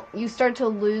you start to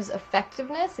lose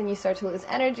effectiveness, and you start to lose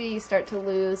energy, you start to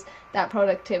lose that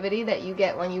productivity that you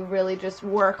get when you really just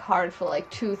work hard for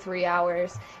like 2-3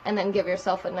 hours and then give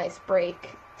yourself a nice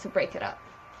break to break it up.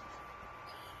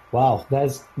 Wow,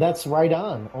 that's right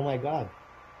on. Oh my God,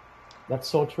 that's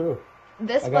so true.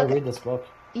 This I gotta book read this book.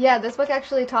 Yeah, this book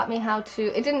actually taught me how to.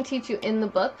 It didn't teach you in the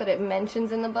book, but it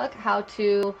mentions in the book how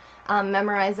to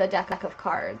memorize a deck of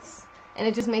cards. And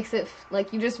it just makes it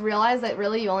like you just realize that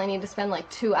really you only need to spend like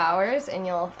 2 hours and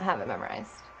you'll have it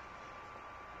memorized.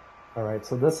 All right,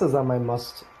 so this is on my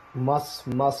must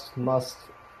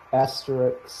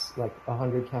asterisk like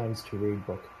 100 times to read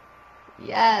book.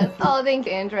 Yes. Oh, thank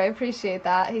you, Andrew. I appreciate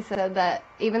that. He said that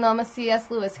even though I'm a C.S.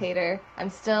 Lewis hater, I'm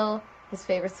still his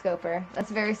favorite scoper.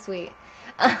 That's very sweet.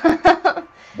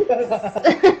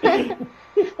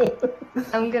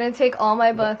 I'm gonna take all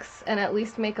my books and at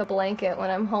least make a blanket when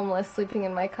I'm homeless sleeping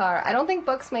in my car. I don't think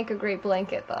books make a great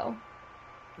blanket though.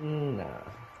 Nah,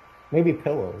 maybe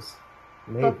pillows.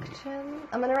 Book Maybe. chin.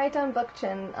 I'm gonna write down book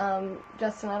chin.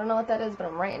 Justin, I don't know what that is, but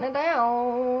I'm writing it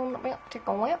down.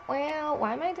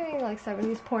 Why am I doing like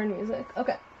 70s porn music?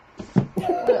 Okay.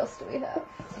 What else do we have?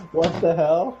 What the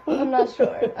hell? I'm not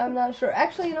sure. I'm not sure.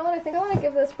 Actually, you know what? I think I want to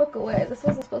give this book away. This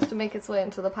wasn't supposed to make its way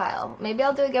into the pile. Maybe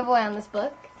I'll do a giveaway on this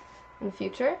book in the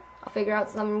future. I'll figure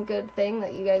out some good thing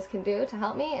that you guys can do to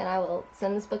help me, and I will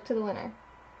send this book to the winner.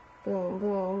 Boom,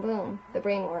 boom, boom. The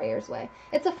Brain Warriors Way.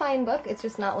 It's a fine book. It's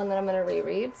just not one that I'm going to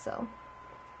reread, so.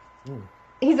 Hmm.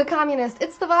 He's a communist.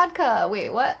 It's the vodka.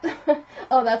 Wait, what?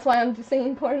 Oh, that's why I'm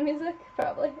singing porn music?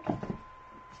 Probably.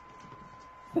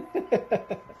 Let's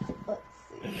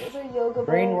see. Those are yoga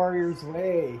Brain books. Warriors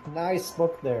Way. Nice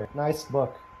book there. Nice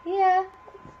book. Yeah.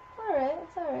 Alright,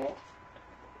 it's alright.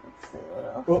 Let's see what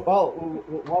else.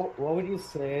 What would you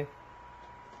say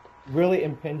really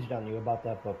impinged on you about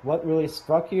that book? What really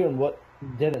struck you and what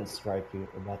didn't strike you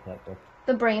about that book?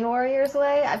 the Brain Warriors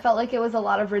way. I felt like it was a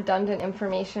lot of redundant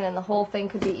information, and the whole thing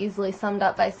could be easily summed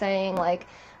up by saying, like,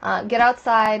 get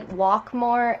outside, walk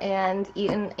more, and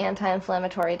eat an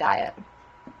anti-inflammatory diet.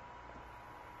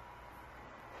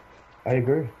 I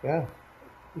agree. Yeah,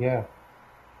 yeah.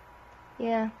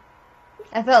 Yeah.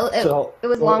 I felt So, it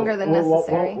was longer than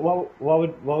necessary. what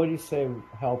would you say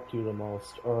helped you the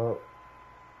most, or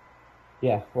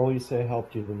yeah, what would you say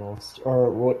helped you the most, or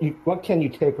what can you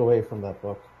take away from that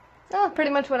book? Oh,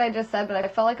 pretty much what I just said, but I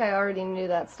felt like I already knew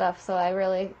that stuff, so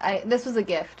this was a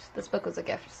gift. This book was a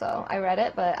gift, so I read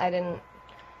it, but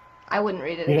I wouldn't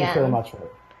read it You didn't care again. much for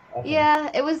it. Okay. Yeah,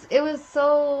 it was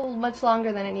so much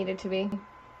longer than it needed to be.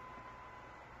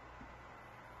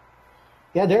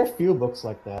 Yeah, there are a few books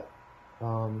like that.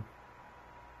 Um,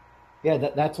 yeah,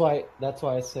 that's why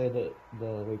I say the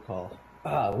we call.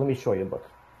 Let me show you a book.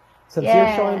 Since you're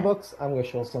showing Yeah. books, I'm gonna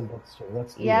show some books too.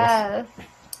 Let's do this. Yes.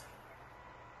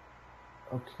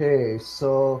 Okay,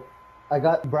 so I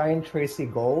got Brian Tracy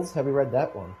Goals. Have you read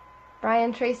that one?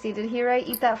 Brian Tracy, did he write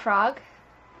Eat That Frog?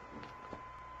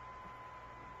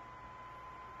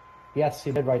 Yes,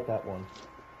 he did write that one.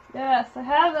 Yes, I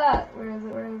have that. Where is it?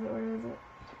 Where is it? Where is it?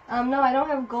 No, I don't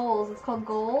have Goals. It's called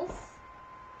Goals.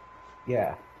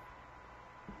 Yeah,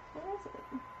 Where is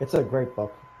it? it's a great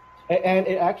book. And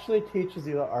it actually teaches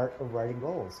you the art of writing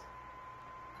goals.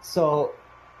 So,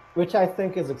 which I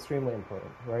think is extremely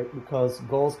important, right? Because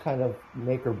goals kind of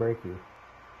make or break you.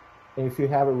 And if you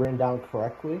have it written down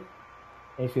correctly,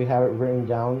 and if you have it written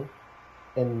down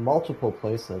in multiple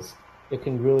places, it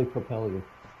can really propel you.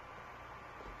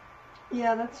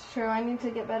 Yeah, that's true. I need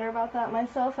to get better about that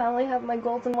myself. I only have my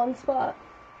goals in one spot.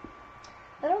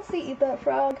 I don't see Eat That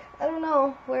Frog. I don't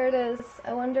know where it is.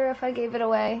 I wonder if I gave it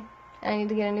away. I need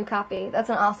to get a new copy. That's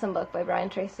an awesome book by Brian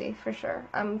Tracy, for sure.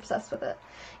 I'm obsessed with it.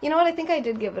 You know what? I think I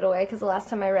did give it away because the last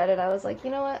time I read it, I was like,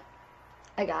 you know what?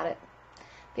 I got it.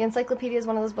 The encyclopedia is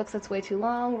one of those books that's way too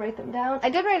long. Write them down. I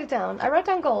did write it down. I wrote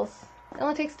down goals. It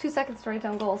only takes 2 seconds to write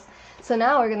down goals. So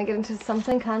now we're going to get into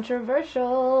something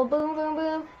controversial. Boom, boom,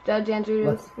 boom. Judge Andrew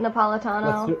Let's let's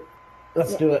Napolitano. do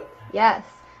let's Yeah. do it. Yes.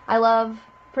 I love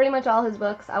pretty much all his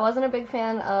books. I wasn't a big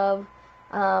fan of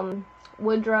um,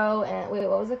 Woodrow and wait,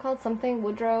 what was it called? Something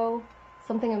Woodrow,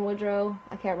 something in Woodrow.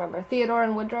 I can't remember. Theodore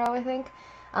and Woodrow, I think.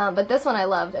 But this one I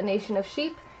loved, A Nation of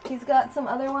Sheep. He's got some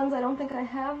other ones. I don't think I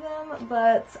have them,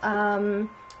 but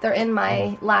they're in Oh,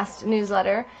 my last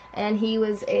newsletter. And he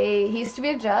used to be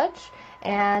a judge,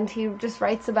 and he just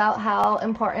writes about how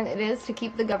important it is to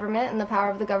keep the government and the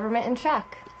power of the government in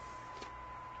check.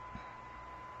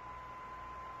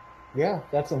 yeah,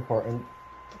 that's important.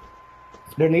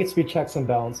 There needs to be checks and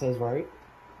balances, right?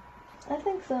 I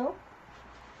think so.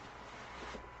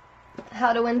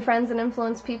 How to Win Friends and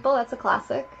Influence People. That's a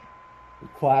classic.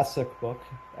 Classic book,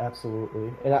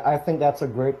 absolutely. And I think that's a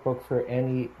great book for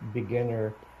any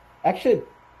beginner. Actually,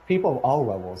 people of all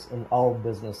levels in all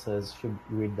businesses should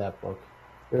read that book.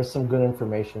 There's some good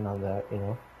information on that, you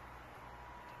know.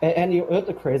 And you know what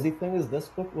the crazy thing is? This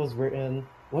book was written,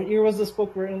 what year was this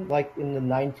book written? Like in the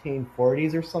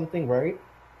 1940s or something, right?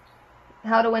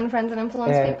 How to Win Friends and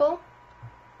Influence And People.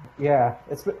 yeah,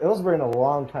 it was written a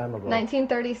long time ago.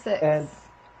 1936. And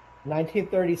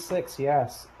 1936,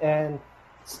 yes. And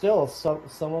still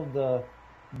some of the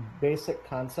basic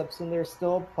concepts in there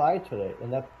still apply today.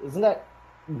 And that isn't that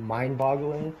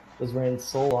mind-boggling? It was written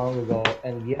so long ago,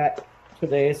 and yet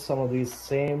today some of these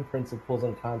same principles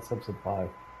and concepts apply.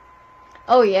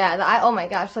 Oh yeah, oh my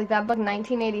gosh, like that book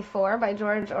 1984 by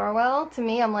George Orwell. To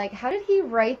me, I'm like, how did he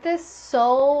write this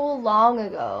so long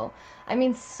ago? I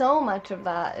mean, so much of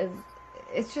that is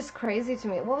it's just crazy to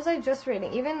me. What was I just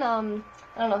reading? Even I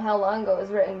don't know how long ago it was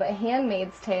written, but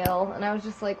Handmaid's Tale, and I was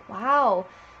just like, wow.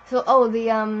 So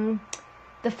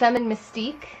the Feminine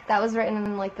Mystique that was written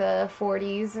in like the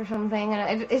 40s or something,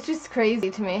 and it's just crazy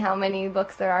to me how many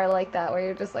books there are like that where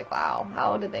you're just like, wow,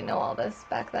 how did they know all this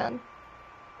back then?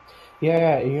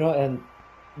 Yeah, you know, and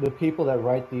the people that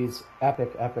write these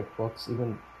epic books,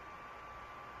 even,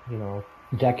 you know,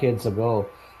 decades ago,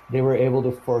 they were able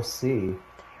to foresee,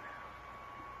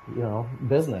 you know,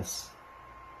 business.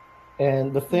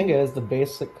 And the thing is, the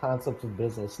basic concept of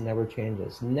business never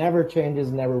changes. Never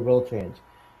changes, never will change.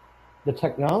 The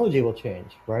technology will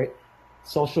change, right?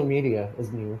 Social media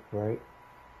is new, right?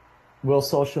 Will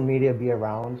social media be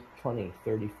around 20,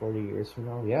 30, 40 years from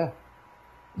now? Yeah.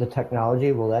 The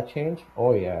technology, will that change?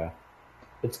 Oh, yeah.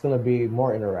 It's going to be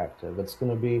more interactive. It's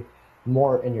going to be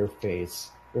more in your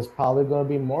face. There's probably going to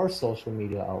be more social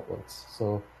media outlets.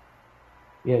 So,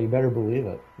 yeah, you better believe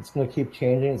it. It's going to keep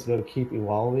changing. It's going to keep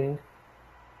evolving.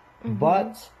 Mm-hmm.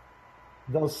 But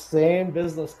those same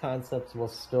business concepts will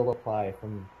still apply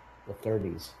from, the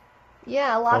 30s,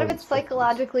 Yeah, a lot of it's 40s, 50s.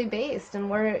 psychologically based, and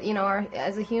we're,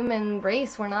 as a human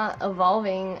race, we're not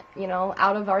evolving,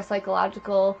 out of our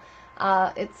psychological.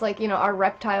 It's like, our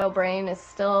reptile brain is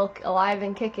still alive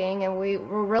and kicking, and we're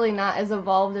really not as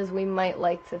evolved as we might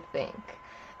like to think.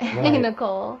 Hey, Right.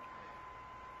 Nicole.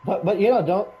 But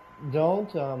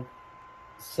don't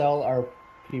sell our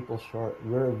people short.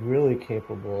 We're really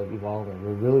capable of evolving.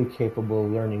 We're really capable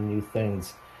of learning new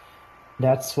things.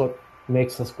 That's what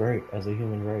makes us great as a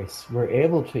human race. We're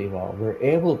able to evolve. We're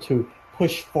able to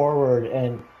push forward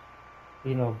and,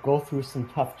 go through some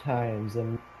tough times.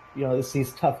 And, it's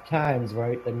these tough times,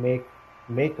 right, that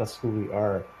make us who we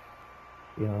are,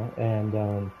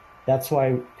 and that's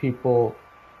why people,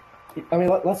 I mean,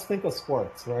 let's think of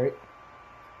sports, right?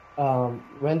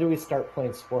 When do we start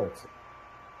playing sports?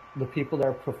 The people that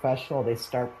are professional, they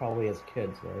start probably as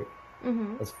kids, right?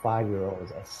 Hmm. As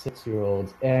 5-year-olds, as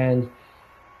 6-year-olds. And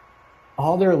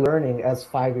all they're learning as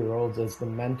 5-year-olds is the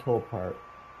mental part.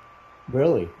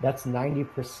 Really, that's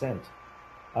 90%.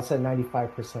 I'll say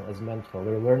 95% is mental.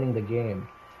 They're learning the game.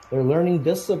 They're learning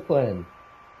discipline.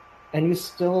 And you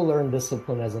still learn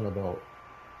discipline as an adult,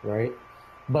 right?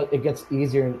 But it gets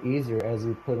easier and easier as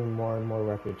you put in more and more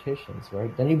repetitions,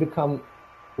 right? Then you become,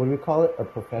 what do we call it? A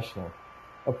professional.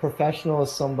 A professional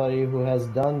is somebody who has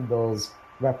done those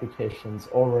repetitions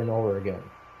over and over again.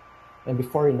 And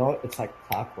before you know it, it's like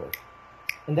clockwork.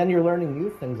 And then you're learning new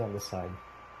things on the side.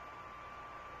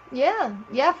 Yeah,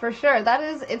 yeah, for sure.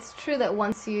 It's true that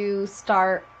once you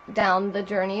start down the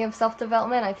journey of self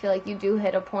development, I feel like you do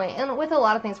hit a point. And with a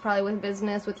lot of things, probably with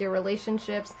business, with your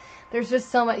relationships, there's just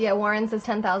so much. Yeah, Warren says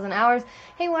 10,000 hours.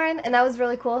 Hey, Warren, and that was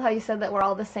really cool how you said that we're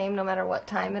all the same no matter what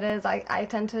time it is. I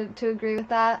tend to agree with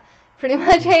that. Pretty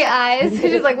much, hey, eyes.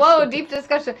 She's like, whoa, deep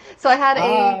discussion. So I had a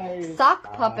Eyes,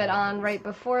 sock puppet on eyes. right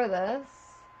before this.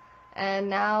 And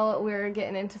now we're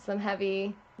getting into some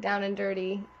heavy, down and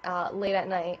dirty, late at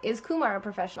night. Is Kumar a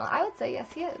professional? I would say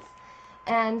yes, he is.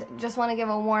 And just want to give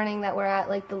a warning that we're at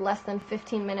like the less than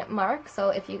 15-minute mark. So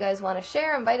if you guys want to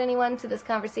share, invite anyone to this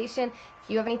conversation. If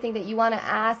you have anything that you want to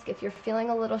ask, if you're feeling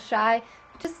a little shy,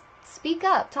 just speak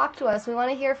up. Talk to us. We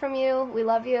want to hear from you. We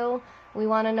love you. We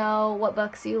want to know what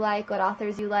books you like, what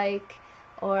authors you like.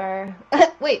 Or,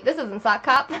 wait, this isn't Sock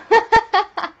Cop.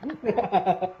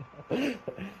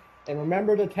 And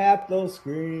remember to tap those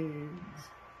screens.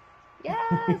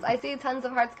 Yes, I see tons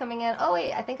of hearts coming in. Oh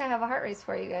wait, I think I have a heart race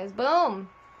for you guys. Boom.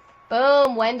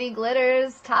 Boom. Wendy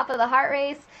Glitters, top of the heart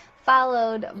race,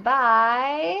 followed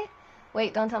by.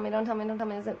 Wait, don't tell me, don't tell me, don't tell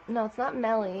me. Is it? No, it's not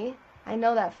Melly. I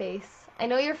know that face. I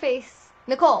know your face.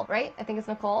 Nicole, right? I think it's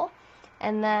Nicole.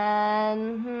 And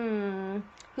then,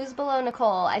 who's below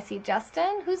Nicole? I see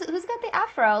Justin. Who's got the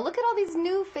afro? Look at all these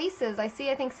new faces. I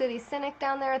see, I think, City Cynic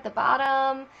down there at the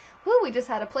bottom. Woo, we just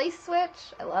had a place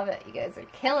switch. I love it. You guys are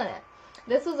killing it.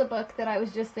 This was a book that I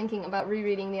was just thinking about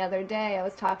rereading the other day. I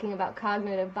was talking about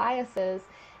cognitive biases,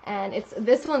 and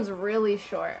this one's really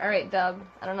short. All right, Dub.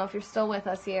 I don't know if you're still with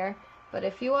us here, but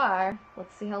if you are,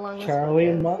 let's see how long this book Charlie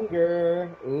is. Munger.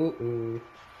 Ooh, ooh.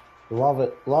 Love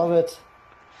it. Love it.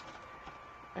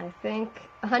 I think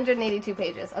 182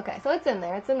 pages. Okay, so it's in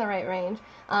there. It's in the right range.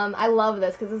 I love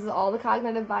this because this is all the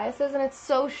cognitive biases, and it's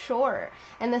so short.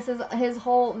 And this is his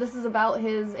whole. This is about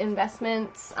his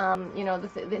investments.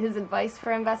 His advice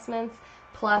for investments,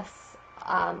 plus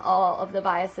all of the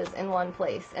biases in one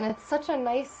place. And it's such a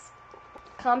nice,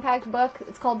 compact book.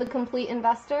 It's called The Complete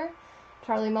Investor,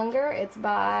 Charlie Munger. It's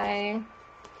by.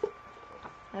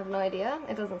 I have no idea.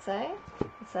 It doesn't say.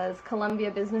 It says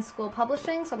Columbia Business School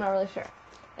Publishing, so I'm not really sure.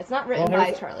 It's not Well, written by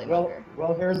here's Charlie well, Munger.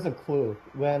 well, here's the clue.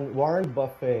 When Warren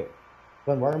Buffett,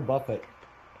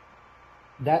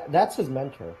 that's his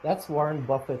mentor. That's Warren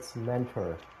Buffett's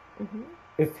mentor. Hmm.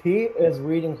 If he is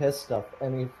reading his stuff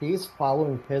and if he's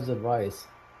following his advice,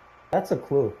 that's a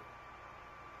clue.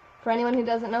 For anyone who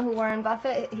doesn't know who Warren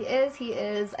Buffett he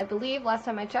is, I believe, last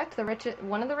time I checked,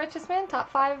 one of the richest men,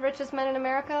 top 5 richest men in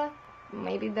America,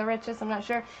 maybe the richest, I'm not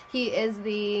sure. He is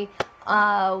the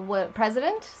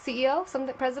president, CEO,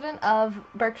 something president of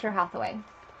Berkshire Hathaway.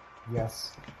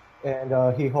 Yes. And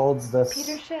he holds Peter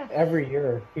this Schiff. every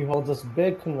year. He holds this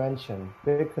big convention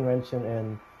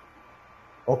in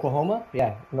Oklahoma.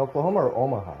 Yeah, in Oklahoma or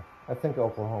Omaha. I think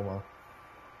Oklahoma.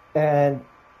 And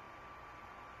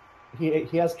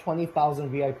he has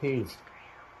 20,000 VIPs.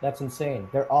 That's insane.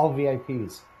 They're all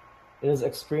VIPs. It is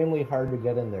extremely hard to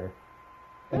get in there.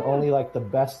 And Hmm. only like the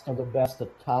best of the best, the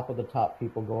top of the top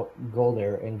people go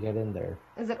there and get in there.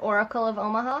 Is it Oracle of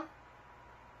Omaha?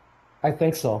 I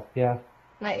think so. Yeah.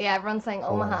 Yeah, everyone's saying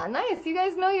Hold on. Omaha. Nice, you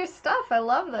guys know your stuff. I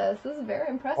love this. This is very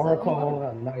impressive.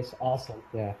 Oracle, nice, awesome.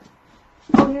 Yeah.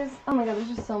 Oh my god, there's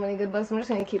just so many good books. I'm just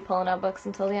gonna keep pulling out books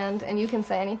until the end, and you can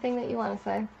say anything that you want to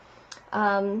say.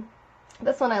 Um,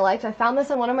 this one I liked. I found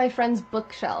this on one of my friend's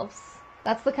bookshelves.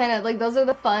 That's the kind of, like, those are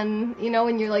the fun, you know,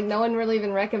 when you're like, no one really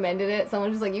even recommended it.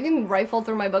 Someone's just like, you can rifle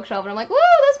through my bookshelf, and I'm like, woo,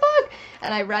 this book!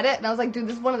 And I read it, and I was like, dude,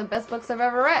 this is one of the best books I've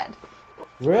ever read.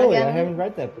 Really? I haven't Again,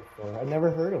 read that before. I never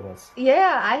heard of this.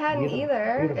 yeah, I hadn't Be the be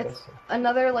either. the It's best.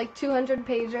 another like 200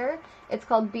 pager. It's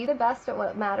called Be the Best at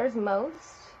What Matters Most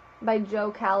by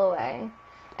Joe Calloway.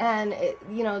 And it,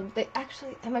 you know, they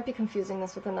actually, I might be confusing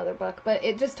this with another book, but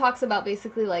it just talks about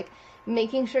basically like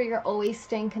making sure you're always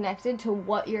staying connected to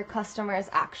what your customers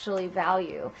actually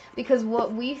value. Because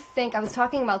what we think, I was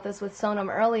talking about this with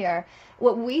Sonam earlier,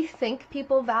 what we think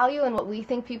people value and what we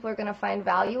think people are going to find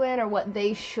value in, or what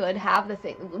they should have, the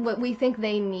thing, what we think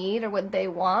they need or what they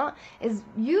want, is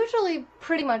usually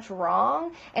pretty much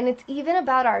wrong. And it's even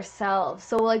about ourselves.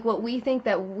 So like what we think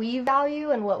that we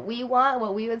value and what we want,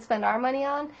 what we would spend our money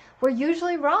on, we're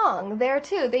usually wrong there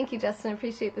too. Thank you, Justin.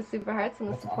 Appreciate the super hearts and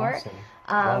the That's support. awesome.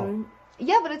 Wow.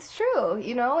 Yeah, but it's true.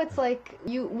 You know, it's like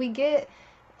we get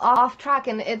off track,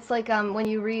 and it's like when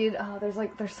you read, oh,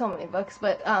 there's so many books,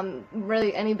 but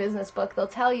really any business book, they'll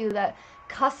tell you that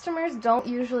customers don't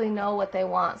usually know what they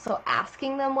want. So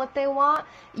asking them what they want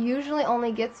usually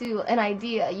only gets you an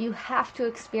idea. You have to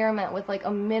experiment with like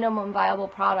a minimum viable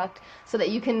product so that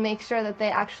you can make sure that they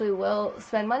actually will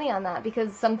spend money on that.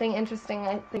 Because something interesting,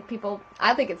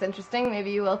 I think it's interesting,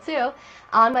 maybe you will too.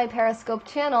 On my Periscope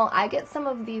channel, I get some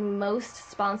of the most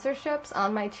sponsorships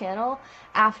on my channel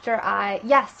after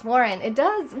yes, Warren, it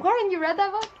does. Warren, you read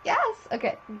that book? Yes.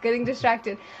 Okay, getting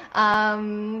distracted.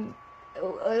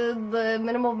 The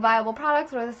minimum viable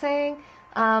products, what was I saying?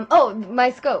 Oh, my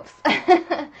scopes.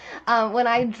 When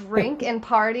I drink and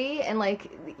party and like,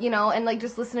 you know, and like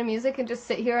just listen to music and just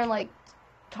sit here and like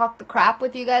talk the crap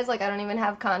with you guys, like I don't even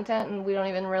have content and we don't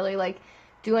even really like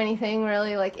do anything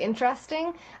really like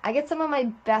interesting, I get some of my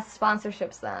best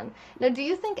sponsorships then. Now, do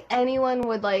you think anyone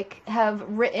would like have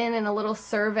written in a little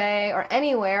survey or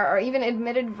anywhere, or even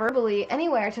admitted verbally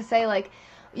anywhere, to say like,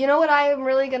 you know what, I am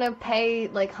really gonna pay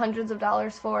like hundreds of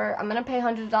dollars for? I'm gonna pay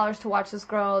hundreds of dollars to watch this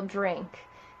girl drink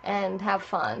and have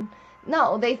fun.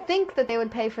 No, they think that they would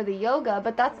pay for the yoga,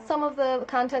 but that's some of the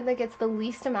content that gets the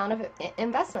least amount of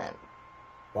investment.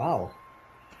 Wow.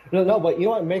 No, no, but you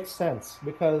know what, it makes sense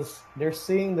because they're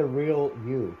seeing the real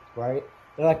you, right?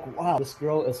 They're like, wow, this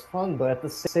girl is fun, but at the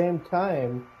same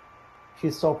time,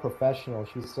 she's so professional.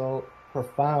 She's so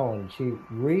profound. She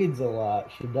reads a lot.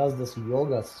 She does this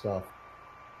yoga stuff.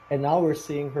 And now we're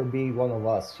seeing her be one of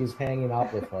us. She's hanging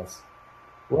out with us.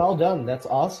 Well done. That's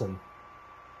awesome.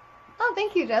 Oh,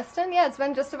 thank you, Justin. Yeah, it's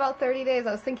been just about 30 days.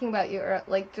 I was thinking about you,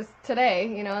 like just today,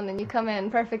 you know, and then you come in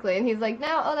perfectly. And he's like,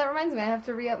 now, oh, that reminds me, I have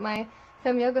to re up my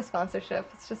Fem Yoga sponsorship.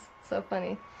 It's just so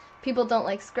funny. People don't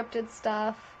like scripted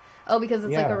stuff. Oh, because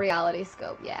it's like a Yeah. reality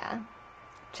scope. Yeah.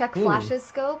 Check Hmm. Flash's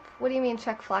scope? What do you mean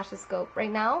check Flash's scope? Right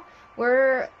now,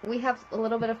 we have a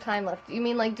little bit of time left. You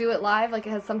mean like do it live, like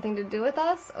it has something to do with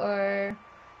us? Or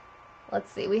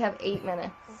let's see, we have 8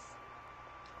 minutes.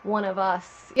 One of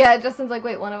us. Yeah, Justin's like,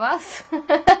 wait, one of us?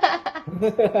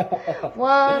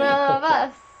 One of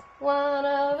us. One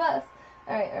of us.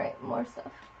 All right, more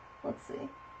stuff. Let's see.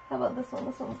 How about this one?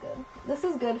 This one's good. This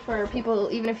is good for people,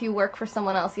 even if you work for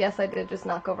someone else. Yes, I did just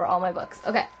knock over all my books.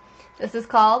 Okay. This is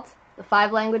called The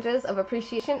Five Languages of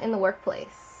Appreciation in the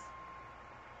Workplace.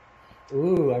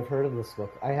 Ooh, I've heard of this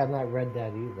book. I have not read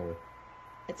that either.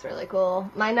 It's really cool.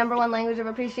 My number one language of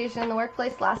appreciation in the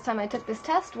workplace last time I took this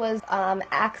test was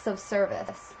acts of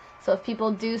service. So if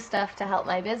people do stuff to help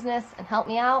my business and help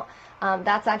me out,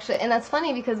 that's actually, and that's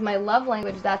funny because my love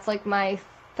language, that's like my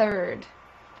third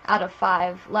out of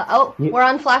five. Oh, You, we're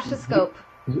on Flash to Scope.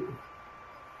 you,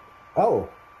 oh,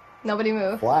 Nobody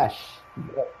move. Flash.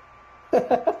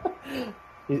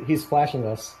 He's flashing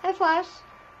us. Hi, Flash.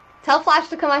 Tell Flash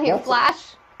to come on here. That's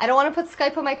Flash, I don't want to put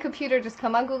Skype on my computer. Just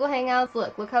come on Google Hangouts.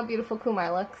 Look how beautiful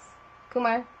Kumar looks.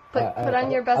 Kumar, put on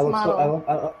your I best look so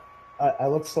model. I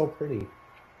look so pretty.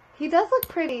 He does look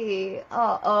pretty.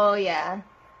 Oh yeah.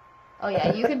 Oh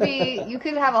yeah. You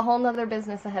could have a whole nother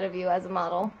business ahead of you as a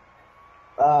model.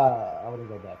 I wouldn't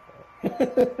go that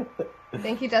far.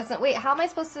 Thank you, Justin. Wait, how am I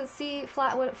supposed to see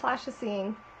what Flash is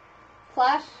seeing?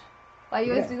 Flash, why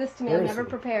you always Yeah, do this to me? where I'm is never he?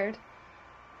 prepared.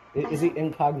 I Is he don't.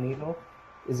 incognito?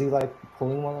 Is he like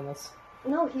pulling one on us?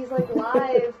 No, he's like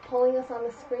live pulling us on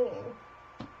the screen.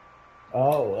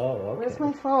 Oh, Where's my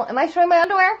okay. phone? Am I showing my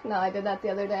underwear? No, I did that the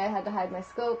other day. I had to hide my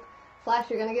scope. Flash,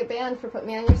 you're gonna get banned for putting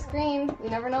me on your screen. You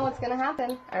never know what's gonna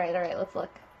happen. All right, let's look.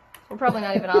 We're probably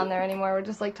not even on there anymore. We're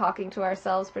just like talking to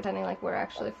ourselves, pretending like we're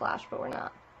actually Flash, but we're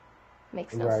not.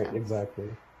 Makes no Right, sense. exactly.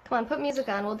 Come on, put music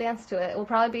on. We'll dance to it. We'll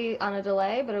probably be on a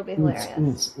delay, but it'll be Oons, hilarious.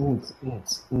 oons, oons,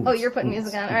 oons, Oh, oons, you're putting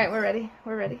music oons, on. All right, oons. we're ready.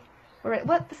 We're ready. We're ready.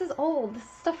 What? This is old. This is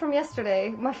stuff from yesterday.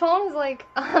 My phone is like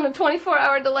on a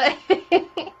 24-hour delay.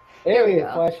 Here we Hey,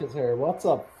 go. Flash is here. What's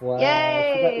up, Flash? We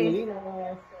got Yay!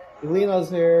 Elena. Elena's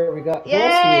here. We got, who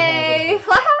else do we have in Yay! here?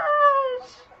 Flash!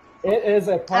 It is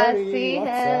a I party. see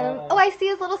What's him. Oh, up? I see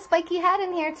his little spiky head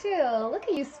in here too. Look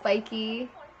at you, Spiky.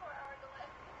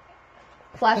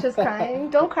 Flash is crying.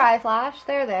 Don't cry, Flash.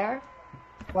 There.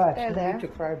 Flash, There, no need there. to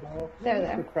cry, bro. No There, need to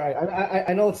there. cry.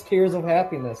 I know it's tears of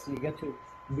happiness. You get to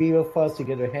be with us. You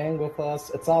get to hang with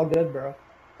us. It's all good, bro.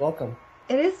 Welcome.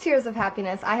 It is tears of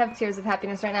happiness. I have tears of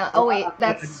happiness right now. Oh, wait.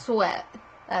 That's sweat.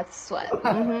 That's sweat.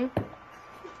 Mm-hmm.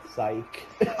 Psych.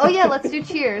 Oh, yeah. Let's do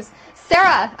cheers.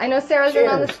 Sarah. I know Sarah's in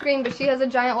on the Cheers. screen, but she has a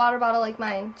giant water bottle like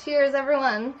mine. Cheers,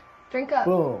 everyone. Drink up.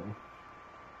 Boom.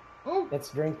 Mm. Let's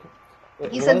drink.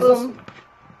 Wait, You what said is boom. this?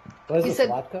 What is You this, said,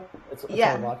 vodka? It's all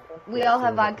yeah. vodka? We Let's all do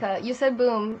have it. vodka. You said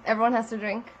boom. Everyone has to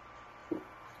drink.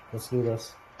 Let's do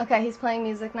this. Okay, he's playing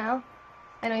music now.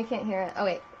 I know you can't hear it. Oh,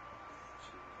 wait.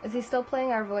 Is he still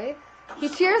playing our voice? He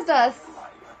cheers us.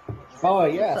 Oh, So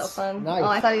yes. fun. Nice. Oh,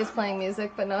 I thought he was playing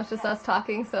music, but no, it's just us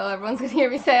talking, so everyone's gonna hear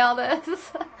me say all this.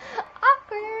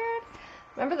 Awkward.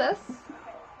 Remember this?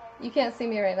 You can't see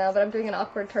me right now, but I'm doing an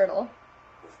awkward turtle.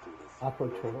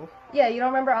 Awkward turtle? Yeah, you don't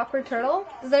remember awkward turtle?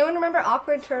 Does anyone remember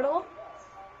awkward turtle?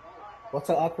 What's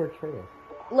an awkward turtle?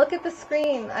 Look at the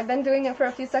screen. I've been doing it for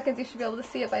a few seconds. You should be able to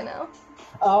see it by now.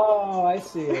 Oh, I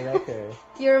see it. Okay.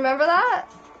 You remember that?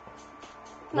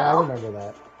 No? Yeah, I remember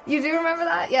that. You do remember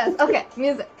that? Yes. Okay,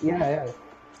 music. Yeah.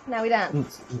 Now we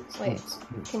dance. Wait, Wait.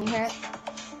 can you hear it?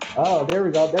 Oh, there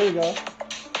we go. There we go.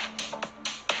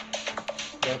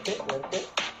 Work it. Work it.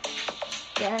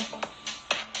 Yeah.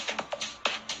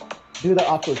 Do the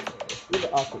awkward turtle. Do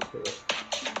the awkward turtle.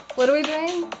 What are we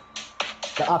doing?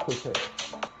 The awkward turtle.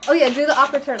 Oh yeah, do the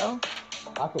awkward turtle.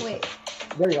 Awkward Wait.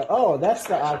 turtle. There you go. Oh, that's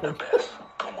the awkward.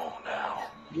 Come on now.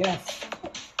 Yes.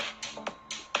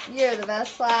 You're the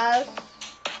best, Flash.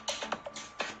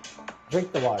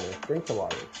 Drink the water. Drink the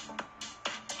water.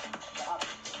 Oh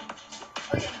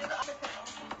yeah, do the awkward turtle.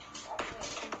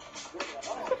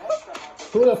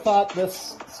 Who would have thought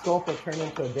this scope would turn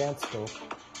into a dance scope?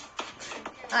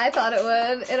 I thought it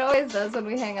would. It always does when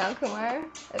we hang out, Kumar.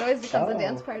 It always becomes a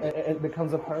dance party. It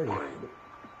becomes a party. Taylor,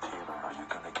 are you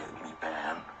gonna get me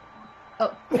banned? Oh.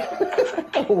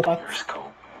 What? Your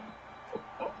scope.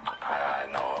 I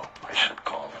know. I should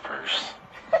call first.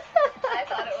 I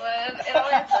thought it would. It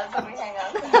always does when we hang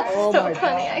out. Oh so my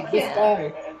funny, god. I This can't. guy.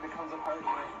 It becomes a party.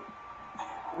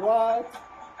 What?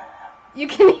 You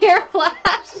can hear Flash.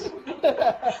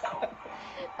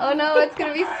 Oh no, it's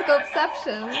gonna be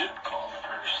Scopeception. Call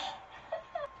first.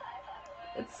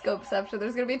 It's Scopeception.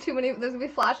 There's gonna be too many. There's gonna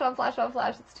be flash on flash on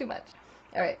flash. It's too much.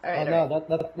 All right. Oh no,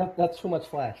 that's too much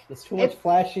flash. That's too much It's-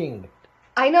 flashing.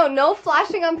 I know. No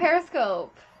flashing on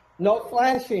Periscope. No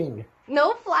flashing.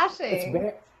 No It's flashing.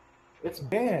 banned. It's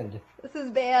banned. This is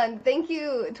banned. Thank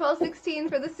you, 1216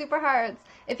 for the super hearts.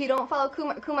 If you don't follow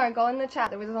Kumar, go in the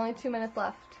chat. There's only 2 minutes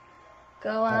left.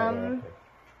 Go Okay.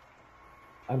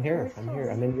 I'm here. I'm here.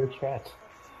 I'm in your chat.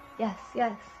 Yes.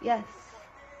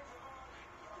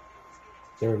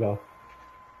 There we go.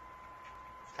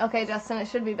 Okay, Justin, it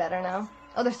should be better now.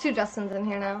 Oh, there's 2 Justins in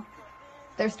here now.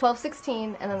 There's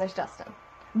 1216 and then there's Justin.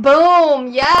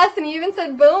 Boom! Yes, and you even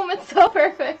said boom. It's so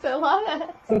perfect. I love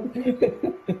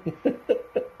it.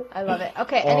 I love it.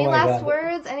 Okay, Oh any my last God.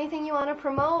 words? Anything you want to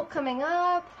promote coming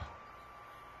up?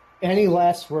 Any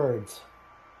last words?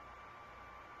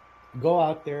 Go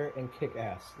out there and kick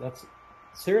ass. That's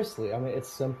seriously. I mean, it's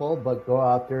simple, but go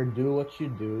out there, do what you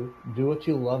do what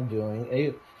you love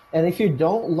doing. And if you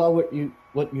don't love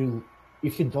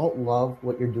if you don't love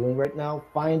what you're doing right now,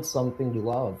 find something you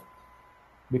love,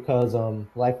 because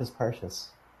life is precious.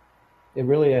 It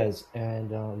really is,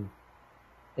 and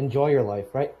enjoy your life.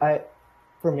 Right?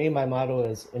 For me, my motto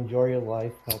is enjoy your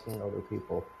life, helping other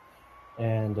people,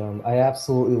 and I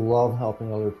absolutely love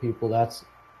helping other people.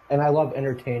 And I love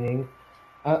entertaining.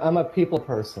 I'm a people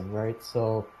person, right?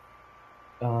 So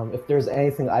if there's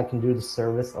anything I can do to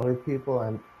service other people,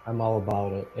 I'm all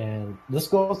about it. And this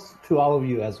goes to all of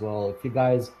you as well. If you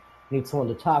guys need someone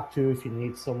to talk to, if you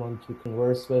need someone to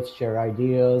converse with, share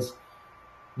ideas,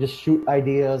 just shoot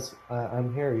ideas,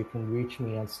 I'm here. You can reach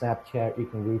me on Snapchat. You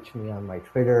can reach me on my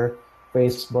Twitter,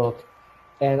 Facebook.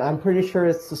 And I'm pretty sure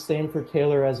it's the same for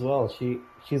Taylor as well.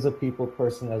 She's a people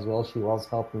person as well. She loves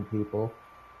helping people.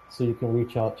 So you can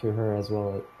reach out to her as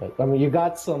well. But, I mean, you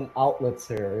got some outlets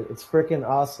here. It's freaking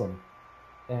awesome.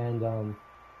 And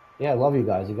yeah, I love you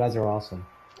guys. You guys are awesome.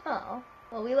 Oh,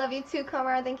 Well, we love you too,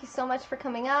 Kumar. Thank you so much for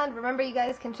coming on. Remember, you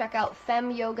guys can check out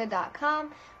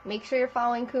femyoga.com. Make sure you're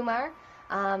following Kumar.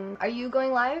 Are you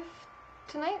going live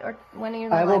tonight, or when are you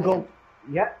I going will live go. again?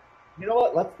 Yeah, you know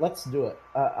what? Let's do it.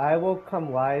 I will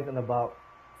come live in about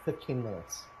 15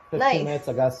 minutes. 15 Nice. minutes.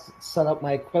 I got to set up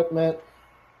my equipment.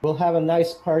 We'll have a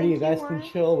nice party. Thank You guys you, can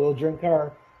Warren. chill. We'll drink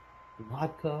our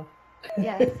vodka.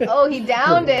 Yes. Oh, he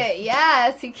downed it.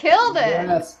 Yes, he killed it.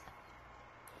 Yes.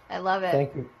 I love it.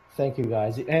 Thank you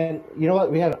guys. And you know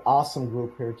what? We had an awesome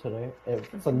group here today. A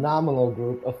phenomenal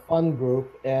group, a fun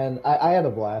group, and I had a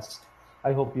blast.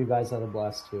 I hope you guys had a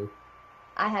blast too.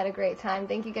 I had a great time.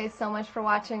 Thank you guys so much for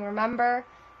watching. Remember,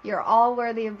 you're all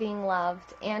worthy of being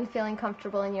loved and feeling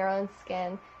comfortable in your own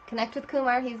skin. Connect with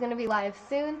Kumar. He's going to be live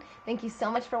soon. Thank you so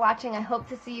much for watching. I hope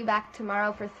to see you back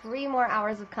tomorrow for 3 more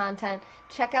hours of content.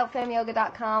 Check out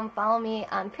femyoga.com. Follow me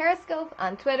on Periscope,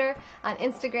 on Twitter, on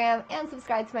Instagram, and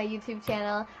subscribe to my YouTube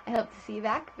channel. I hope to see you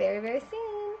back very, very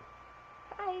soon.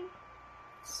 Bye.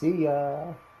 See ya.